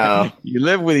 I know. You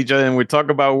live with each other and we talk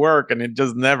about work and it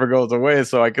just never goes away.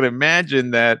 So I can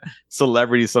imagine that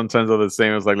celebrities sometimes are the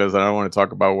same. It's like, listen, I don't want to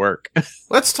talk about work.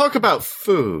 Let's talk about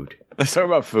food. Let's talk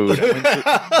about food.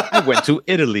 I went to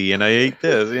Italy and I ate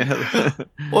this. Yeah.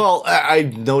 Well,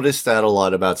 I've noticed that a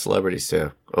lot about celebrities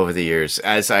too over the years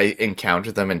as I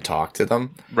encounter them and talk to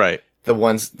them. Right. The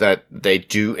ones that they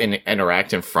do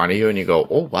interact in front of you and you go,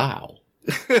 oh, wow.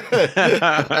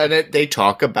 And they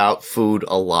talk about food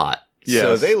a lot. Yes.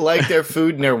 So they like their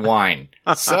food and their wine.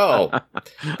 So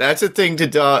that's a thing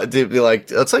to be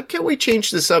like, it's like, can we change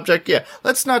the subject? Yeah.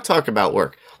 Let's not talk about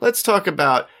work. Let's talk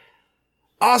about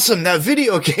awesome, that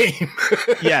video game.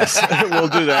 Yes, we'll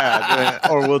do that.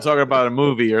 Or we'll talk about a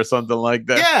movie or something like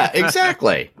that. Yeah,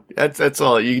 exactly. That's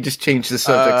all. You just change the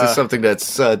subject to something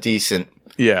that's decent.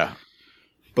 Yeah.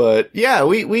 But yeah,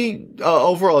 we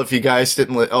overall, if you guys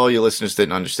all you listeners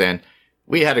didn't understand,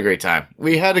 we had a great time.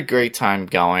 We had a great time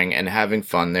going and having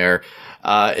fun there.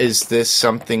 Is this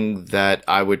something that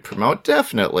I would promote?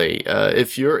 Definitely.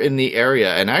 If you're in the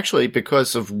area, and actually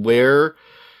because of where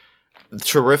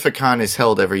Terrificon is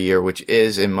held every year, which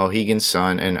is in Mohegan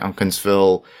Sun in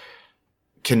Uncasville,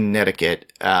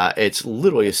 Connecticut. It's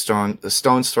literally a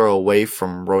stone's throw away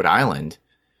from Rhode Island.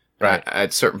 Right.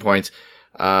 At certain points.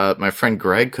 My friend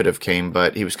Greg could have came,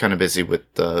 but he was kind of busy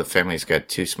with the family. He's got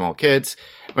 2 small kids.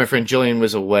 My friend Jillian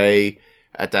was away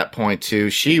at that point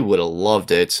too. She would have loved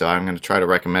it, so I'm going to try to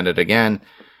recommend it again.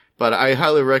 But I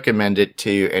highly recommend it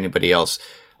to anybody else.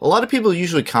 A lot of people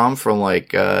usually come from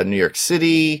like New York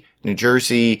City, New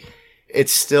Jersey.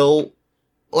 It's still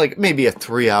like maybe a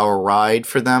 3-hour ride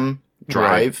for them,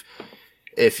 drive. Right.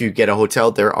 If you get a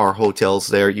hotel, there are hotels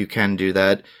there. You can do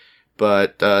that.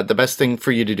 But the best thing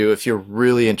for you to do if you're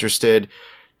really interested,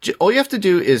 all you have to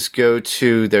do is go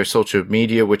to their social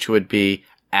media, which would be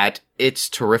at It's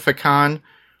Terrificon,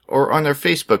 or on their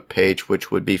Facebook page, which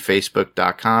would be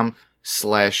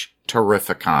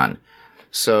facebook.com/Terrificon.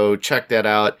 So check that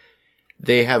out.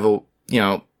 They have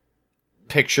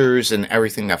pictures and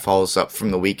everything that follows up from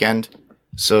the weekend.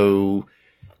 So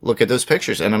look at those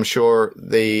pictures. And I'm sure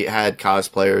they had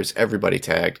cosplayers, everybody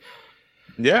tagged.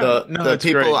 Yeah. The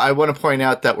people great. I want to point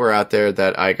out that were out there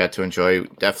that I got to enjoy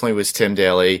definitely was Tim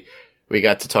Daly. We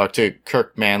got to talk to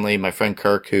Kirk Manley, my friend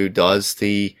Kirk, who does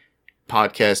the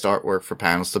podcast artwork for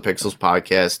Panels to Pixels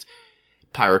podcast,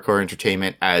 Pyrocore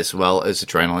Entertainment, as well as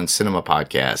Adrenaline Cinema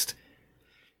podcast.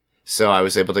 So I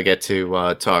was able to get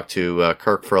to talk to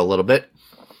Kirk for a little bit.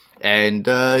 And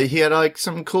he had like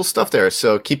some cool stuff there.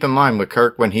 So keep in mind with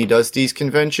Kirk, when he does these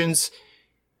conventions,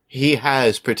 he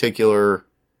has particular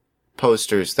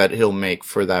posters that he'll make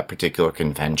for that particular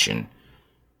convention.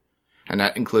 And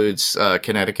that includes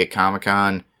Connecticut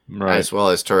Comic-Con, right, as well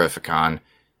as Terrificon,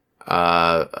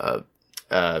 Fan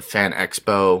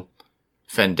Expo,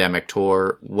 Fandemic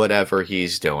Tour, whatever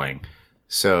he's doing.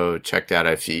 So check that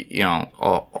out. If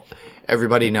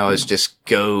everybody knows, just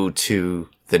go to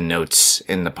the notes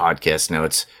in the podcast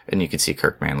notes, and you can see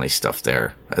Kirk Manley stuff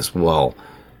there as well.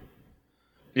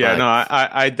 Yeah, no,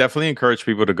 I definitely encourage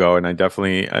people to go, and I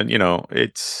definitely,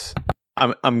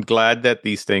 I'm glad that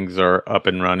these things are up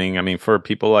and running. I mean, for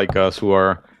people like us who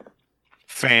are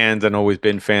fans and always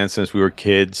been fans since we were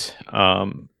kids,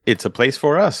 it's a place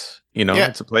for us.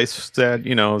 It's a place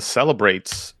that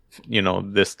celebrates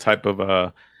this type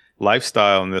of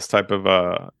lifestyle and this type of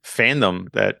fandom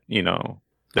that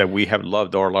that we have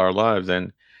loved all our lives.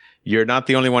 And you're not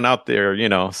the only one out there,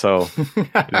 so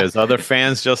there's other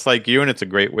fans just like you, and it's a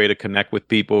great way to connect with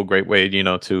people, great way,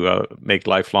 to make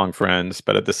lifelong friends,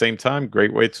 but at the same time,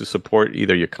 great way to support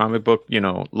either your comic book,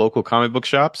 local comic book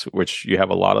shops, which you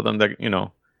have a lot of them that,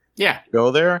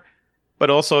 go there, but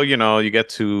also, you get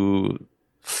to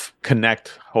connect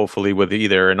hopefully with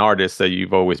either an artist that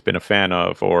you've always been a fan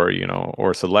of, or,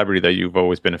 or a celebrity that you've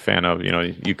always been a fan of,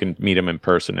 you can meet them in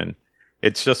person, and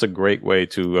it's just a great way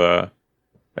to,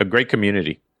 a great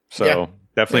community. So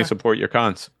definitely support your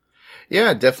cons.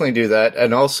 Yeah, definitely do that.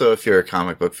 And also, if you're a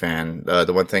comic book fan,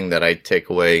 the one thing that I take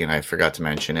away, and I forgot to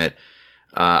mention it,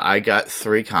 I got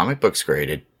 3 comic books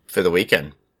graded for the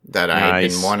weekend that I've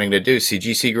been wanting to do,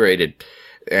 CGC graded.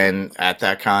 And at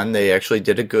that con, they actually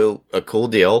did a cool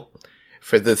deal.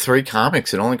 For the 3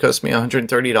 comics, it only cost me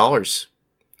 $130.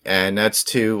 And that's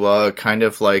to kind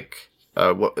of like,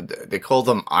 what they call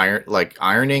them,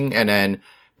 ironing, and then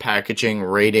packaging,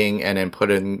 rating, and then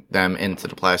putting them into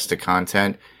the plastic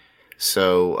content.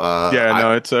 So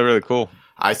it's really cool.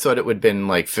 I thought it would have been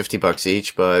like $50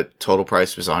 each, but total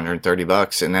price was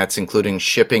 $130, and that's including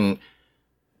shipping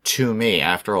to me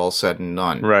after all said and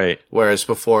done. Right. Whereas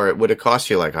before it would have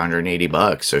cost you like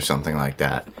 $180 or something like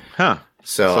that. Huh.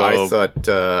 So I thought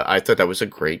that was a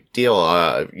great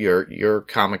deal. Your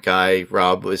comic guy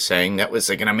Rob was saying that was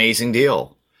like an amazing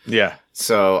deal. Yeah.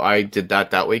 So I did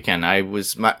that weekend. It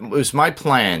was my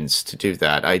plans to do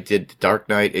that. I did Dark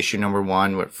Knight issue number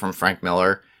 1 from Frank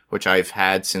Miller, which I've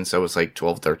had since I was like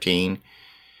 12, 13.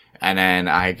 And then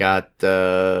I got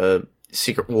the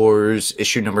Secret Wars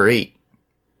issue number 8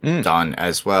 done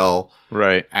as well.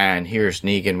 Right. And here's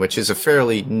Negan, which is a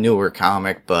fairly newer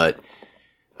comic, but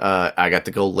I got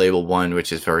the gold label one,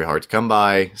 which is very hard to come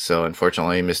by. So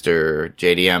unfortunately, Mr.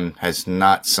 JDM has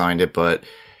not signed it, but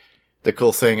the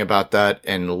cool thing about that,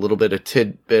 and a little bit of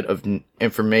tidbit of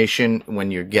information,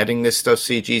 when you're getting this stuff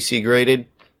CGC graded,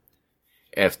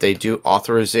 if they do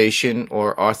authorization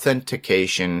or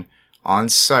authentication on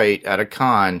site at a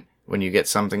con, when you get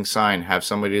something signed, have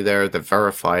somebody there to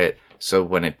verify it. So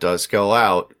when it does go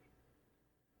out,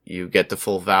 you get the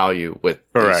full value with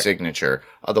the signature.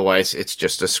 Otherwise, it's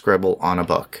just a scribble on a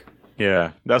book.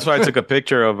 Yeah, that's why I took a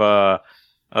picture of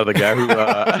the guy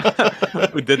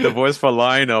who did the voice for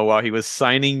Lionel while he was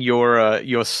signing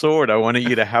your sword. I wanted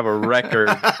you to have a record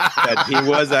that he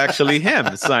was actually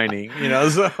him signing,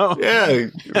 so. Yeah,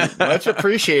 much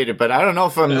appreciated, but I don't know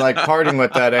if I'm like parting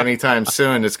with that anytime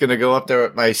soon. It's going to go up there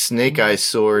with my Snake Eyes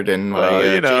sword and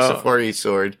my Jason Voorhees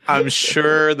sword. I'm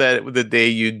sure that the day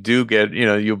you do get,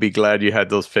 you'll be glad you had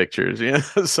those pictures.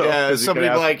 So yeah, somebody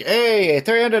be like, hey,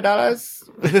 $300.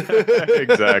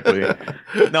 Exactly.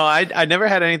 No, I never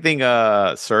had anything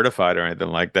certified or anything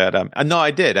like that. No,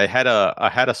 I did. I had a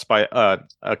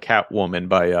Catwoman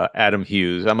by Adam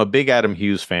Hughes. I'm a big Adam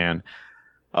Hughes fan.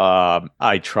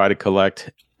 I try to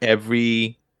collect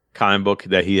every comic book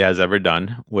that he has ever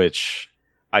done, which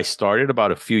I started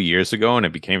about a few years ago, and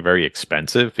it became very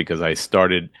expensive because I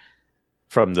started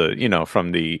from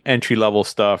the entry level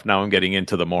stuff. Now I'm getting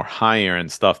into the more higher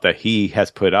end stuff that he has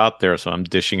put out there. So I'm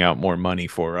dishing out more money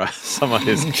for some of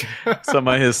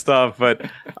his stuff.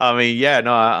 But I mean, yeah,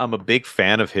 no, I'm a big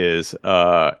fan of his.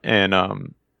 And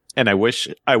I wish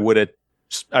I would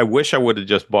have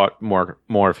just bought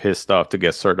more of his stuff to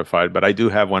get certified. But I do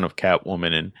have one of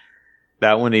Catwoman, and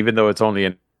that one, even though it's only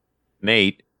an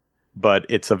 8, but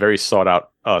it's a very sought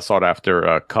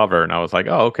after cover, and I was like,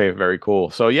 oh, okay, very cool.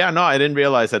 So yeah, no, I didn't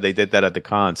realize that they did that at the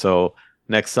con. So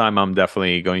next time, I'm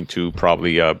definitely going to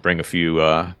probably bring a few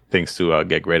things to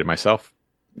get graded myself.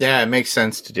 Yeah, it makes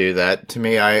sense to do that. To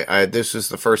me, I this was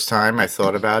the first time I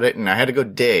thought about it, and I had to go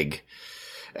dig.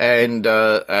 And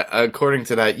according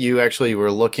to that, you actually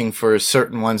were looking for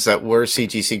certain ones that were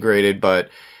CGC graded, but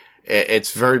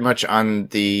it's very much on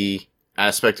the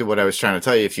aspect of what I was trying to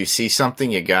tell you. If you see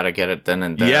something, you gotta get it then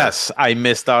and there. Yes, I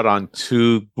missed out on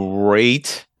 2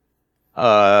 great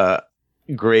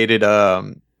graded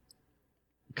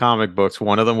comic books.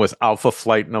 One of them was Alpha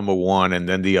Flight number 1, and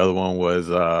then the other one was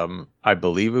I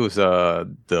believe it was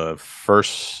the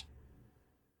first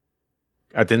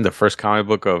comic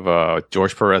book of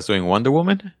George Perez doing Wonder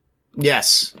Woman.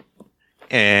 Yes.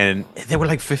 and they were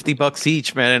like $50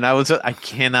 each, man. And I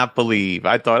cannot believe.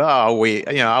 I thought, oh, I'll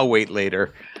wait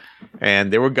later,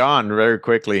 and they were gone very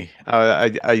quickly.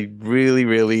 I really,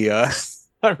 really, I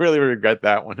really regret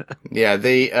that one. Yeah,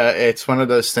 it's one of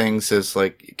those things. Is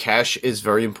like cash is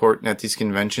very important at these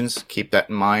conventions. Keep that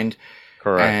in mind.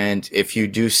 Correct. And if you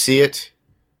do see it,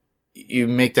 you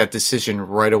make that decision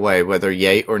right away, whether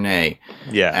yay or nay.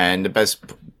 Yeah. And the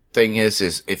best thing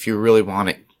is if you really want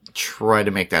it, try to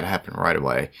make that happen right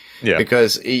away. Yeah.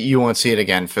 Because you won't see it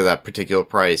again for that particular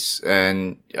price.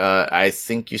 And I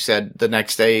think you said the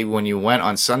next day when you went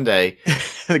on Sunday,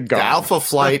 the Alpha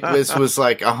Flight was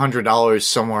like $100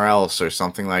 somewhere else or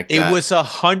something like that. It was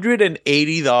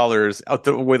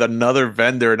 $180 with another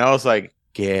vendor, and I was like,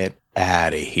 get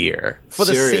out of here. For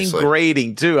the same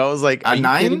grading too. I was like, a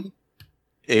 9?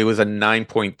 It was a 9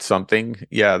 point something.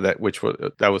 Yeah, that was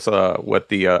what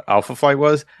the Alpha Flight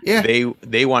was. Yeah.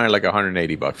 They wanted like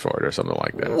 $180 for it or something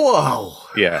like that. Whoa.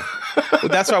 Yeah. Well,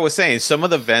 that's what I was saying. Some of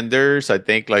the vendors, I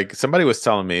think, like somebody was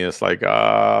telling me, it's like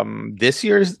this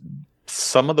year's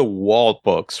some of the wall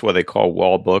books, what they call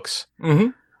wall books. Mm-hmm.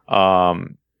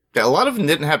 Yeah, a lot of them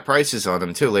didn't have prices on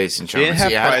them too, ladies and gentlemen.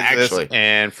 Didn't have prices, actually.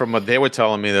 And from what they were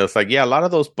telling me, it was like, yeah, a lot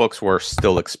of those books were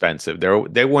still expensive.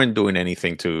 They weren't doing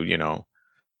anything to,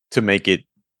 to make it,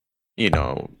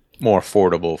 more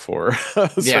affordable for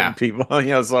certain people.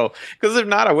 So because if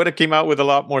not, I would have came out with a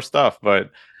lot more stuff.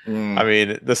 But I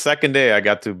mean, the second day I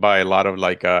got to buy a lot of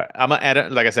like I'm an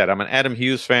Adam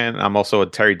Hughes fan. I'm also a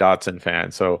Terry Dodson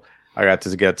fan, so I got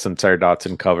to get some Terry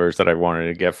Dodson covers that I wanted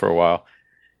to get for a while.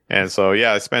 And so,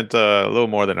 yeah, I spent a little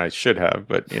more than I should have,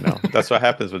 but, that's what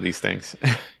happens with these things.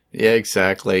 Yeah,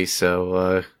 exactly.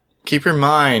 So keep your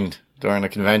mind during a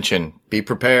convention. Be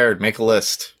prepared. Make a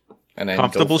list. And then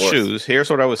comfortable shoes. Here's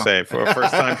what I would say for a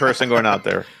first-time person going out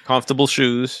there. Comfortable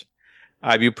shoes,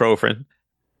 ibuprofen,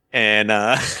 and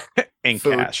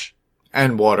cash.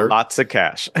 And water. Lots of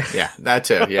cash. Yeah, that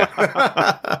too. Yeah.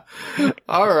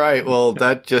 All right. Well,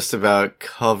 that just about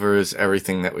covers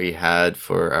everything that we had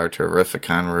for our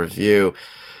Terrificon review.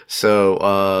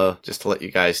 So, just to let you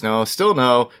guys know,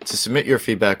 to submit your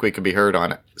feedback, we can be heard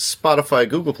on Spotify,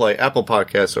 Google Play, Apple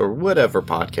Podcasts, or whatever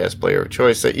podcast player of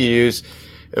choice that you use.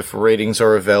 If ratings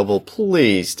are available,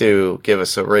 please do give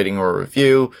us a rating or a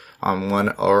review on one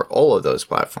or all of those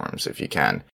platforms if you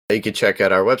can. You can check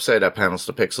out our website at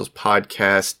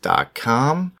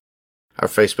panels2pixelspodcast.com. Our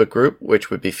Facebook group, which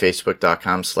would be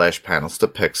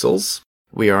facebook.com/panels2pixels.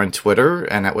 We are on Twitter,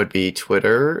 and that would be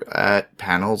Twitter at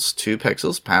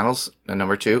panels2pixels, panels, the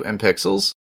number 2, and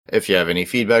pixels. If you have any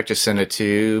feedback, just send it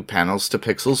to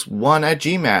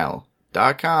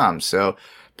panels2pixels1@gmail.com. So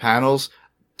panels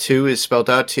 2 is spelled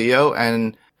out T-O,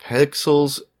 and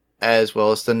pixels as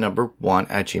well as the number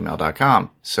 1@gmail.com.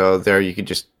 So there you can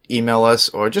just email us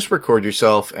or just record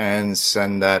yourself and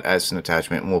send that as an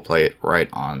attachment, and we'll play it right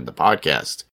on the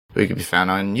podcast. We can be found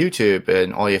on YouTube,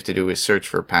 and all you have to do is search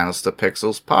for Panels to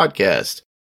Pixels podcast.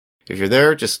 If you're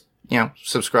there, just,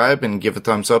 subscribe and give a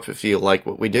thumbs up if you like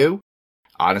what we do.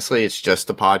 Honestly, it's just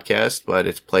a podcast, but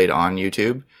it's played on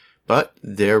YouTube. But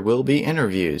there will be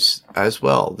interviews as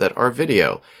well that are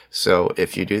video. So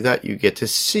if you do that, you get to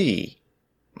see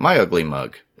my ugly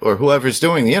mug, or whoever's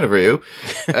doing the interview,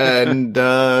 and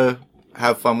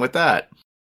have fun with that.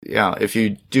 Yeah, if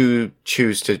you do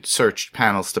choose to search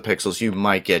Panels to Pixels, you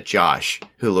might get Josh,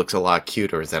 who looks a lot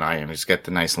cuter than I am. He's got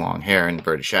the nice long hair and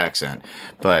British accent,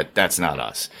 but that's not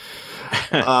us.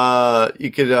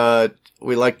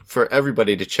 We like for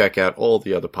everybody to check out all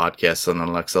the other podcasts on the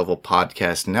Next Level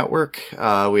Podcast Network.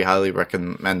 We highly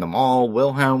recommend them all.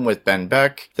 Wilhelm with Ben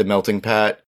Beck, The Melting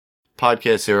Pat,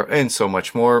 Podcast Zero, and so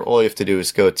much more. All you have to do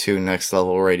is go to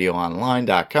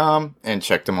nextlevelradioonline.com and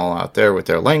check them all out there with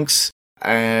their links.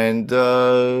 And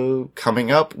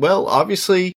coming up, well,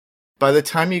 obviously, by the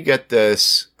time you get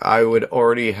this, I would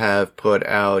already have put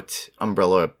out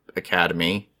Umbrella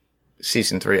Academy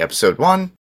Season 3, Episode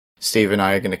 1. Steve and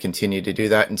I are going to continue to do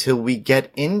that until we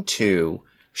get into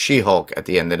She-Hulk at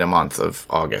the end of the month of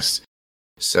August.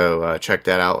 So check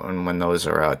that out and when those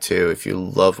are out too. If you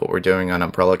love what we're doing on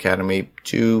Umbrella Academy,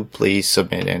 do please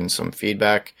submit in some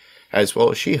feedback as well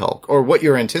as She-Hulk, or what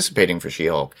you're anticipating for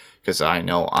She-Hulk, because I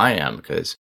know I am,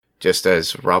 because just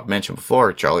as Rob mentioned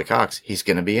before, Charlie Cox, he's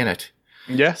going to be in it.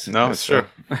 Yes, no, it's true.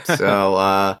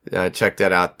 So check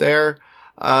that out there.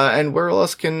 And where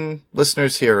else can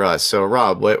listeners hear us? So,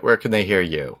 Rob, where can they hear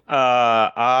you?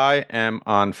 I am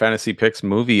on Fantasy Picks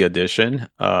Movie Edition.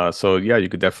 So, yeah, you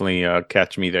could definitely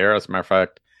catch me there. As a matter of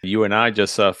fact, you and I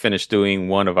just finished doing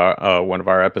one of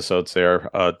our episodes there,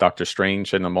 Doctor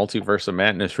Strange and the Multiverse of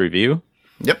Madness review.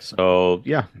 Yep. So,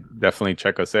 yeah, definitely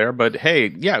check us there. But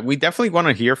hey, yeah, we definitely want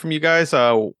to hear from you guys.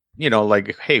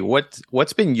 Like, hey,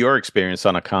 what's been your experience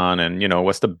on a con, and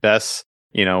what's the best?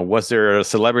 Was there a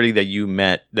celebrity that you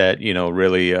met that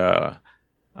really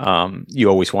you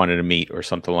always wanted to meet or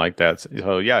something like that?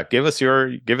 So yeah, give us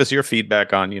your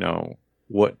feedback on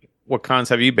what cons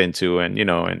have you been to, and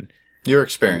and your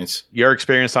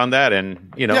experience on that,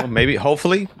 and maybe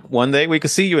hopefully one day we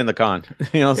could see you in the con.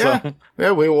 So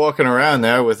yeah, we were walking around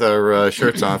there with our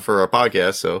shirts on for our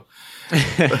podcast, so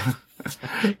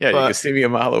yeah, you can see me a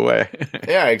mile away.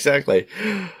 Yeah, exactly.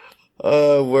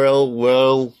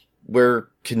 Well, where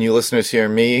can you listeners hear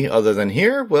me other than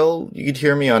here? Well, you could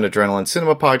hear me on Adrenaline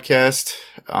Cinema Podcast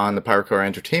on the Powercore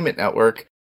Entertainment Network,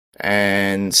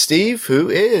 and Steve, who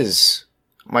is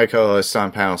my co-host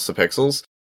on Panels to Pixels,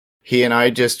 he and I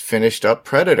just finished up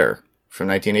Predator from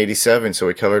 1987. So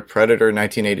we covered Predator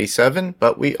 1987,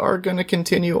 but we are going to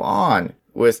continue on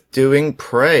with doing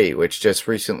Prey, which just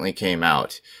recently came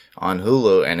out on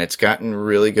Hulu, and it's gotten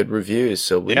really good reviews.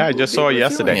 So I just saw it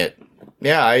yesterday.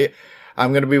 Yeah,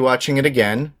 I'm going to be watching it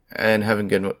again and having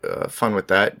good fun with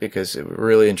that because it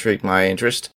really intrigued my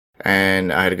interest,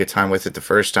 and I had a good time with it the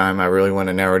first time. I really want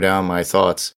to narrow down my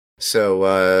thoughts.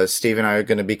 So Steve and I are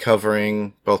going to be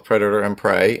covering both Predator and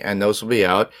Prey, and those will be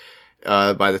out.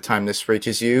 By the time this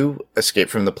reaches you, Escape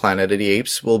from the Planet of the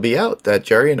Apes will be out, that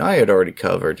Jerry and I had already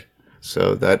covered.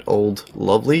 So that old,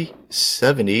 lovely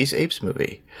 70s Apes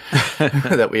movie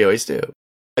that we always do.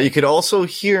 You could also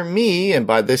hear me, and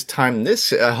by this time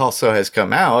this also has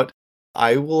come out,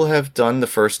 I will have done the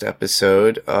first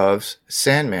episode of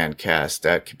Sandman Cast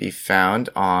that can be found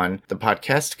on the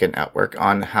Podcastica Network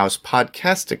on House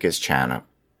Podcastica's channel.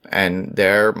 And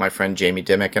there, my friend Jamie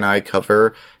Dimmick and I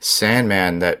cover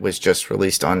Sandman that was just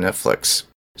released on Netflix.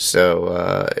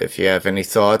 So if you have any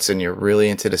thoughts and you're really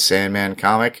into the Sandman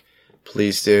comic,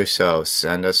 please do so.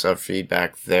 Send us our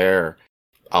feedback there.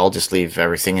 I'll just leave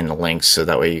everything in the links so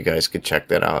that way you guys could check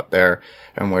that out there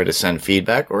and where to send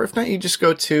feedback. Or if not, you just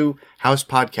go to House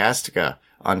Podcastica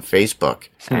on Facebook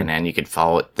and then you can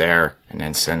follow it there and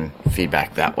then send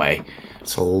feedback that way.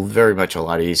 It's very much a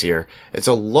lot easier. It's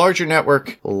a larger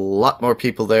network, a lot more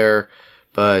people there,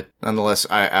 but nonetheless,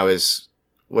 I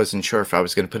wasn't sure if I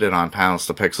was going to put it on Panels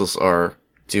to Pixels or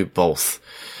do both.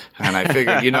 And I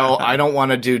figured, I don't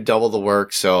want to do double the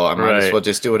work, so I might as well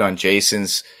just do it on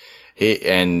Jason's.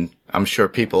 And I'm sure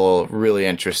people are really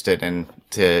interested in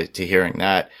to hearing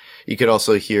that. You could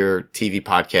also hear TV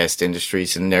Podcast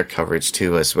Industries and their coverage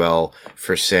too as well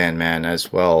for Sandman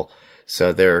as well.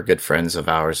 So they're good friends of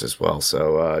ours as well.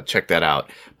 So check that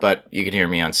out. But you can hear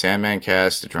me on Sandman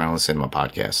Cast, Adrenaline Cinema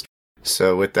Podcast.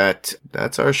 So with that,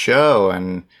 that's our show.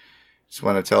 And just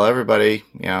want to tell everybody,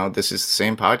 this is the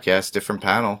same podcast, different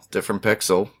panel, different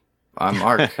pixel. I'm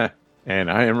Mark. And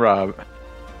I am Rob.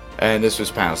 And this was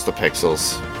Panels to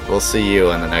Pixels. We'll see you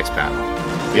on the next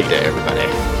panel. Good day,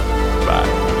 everybody.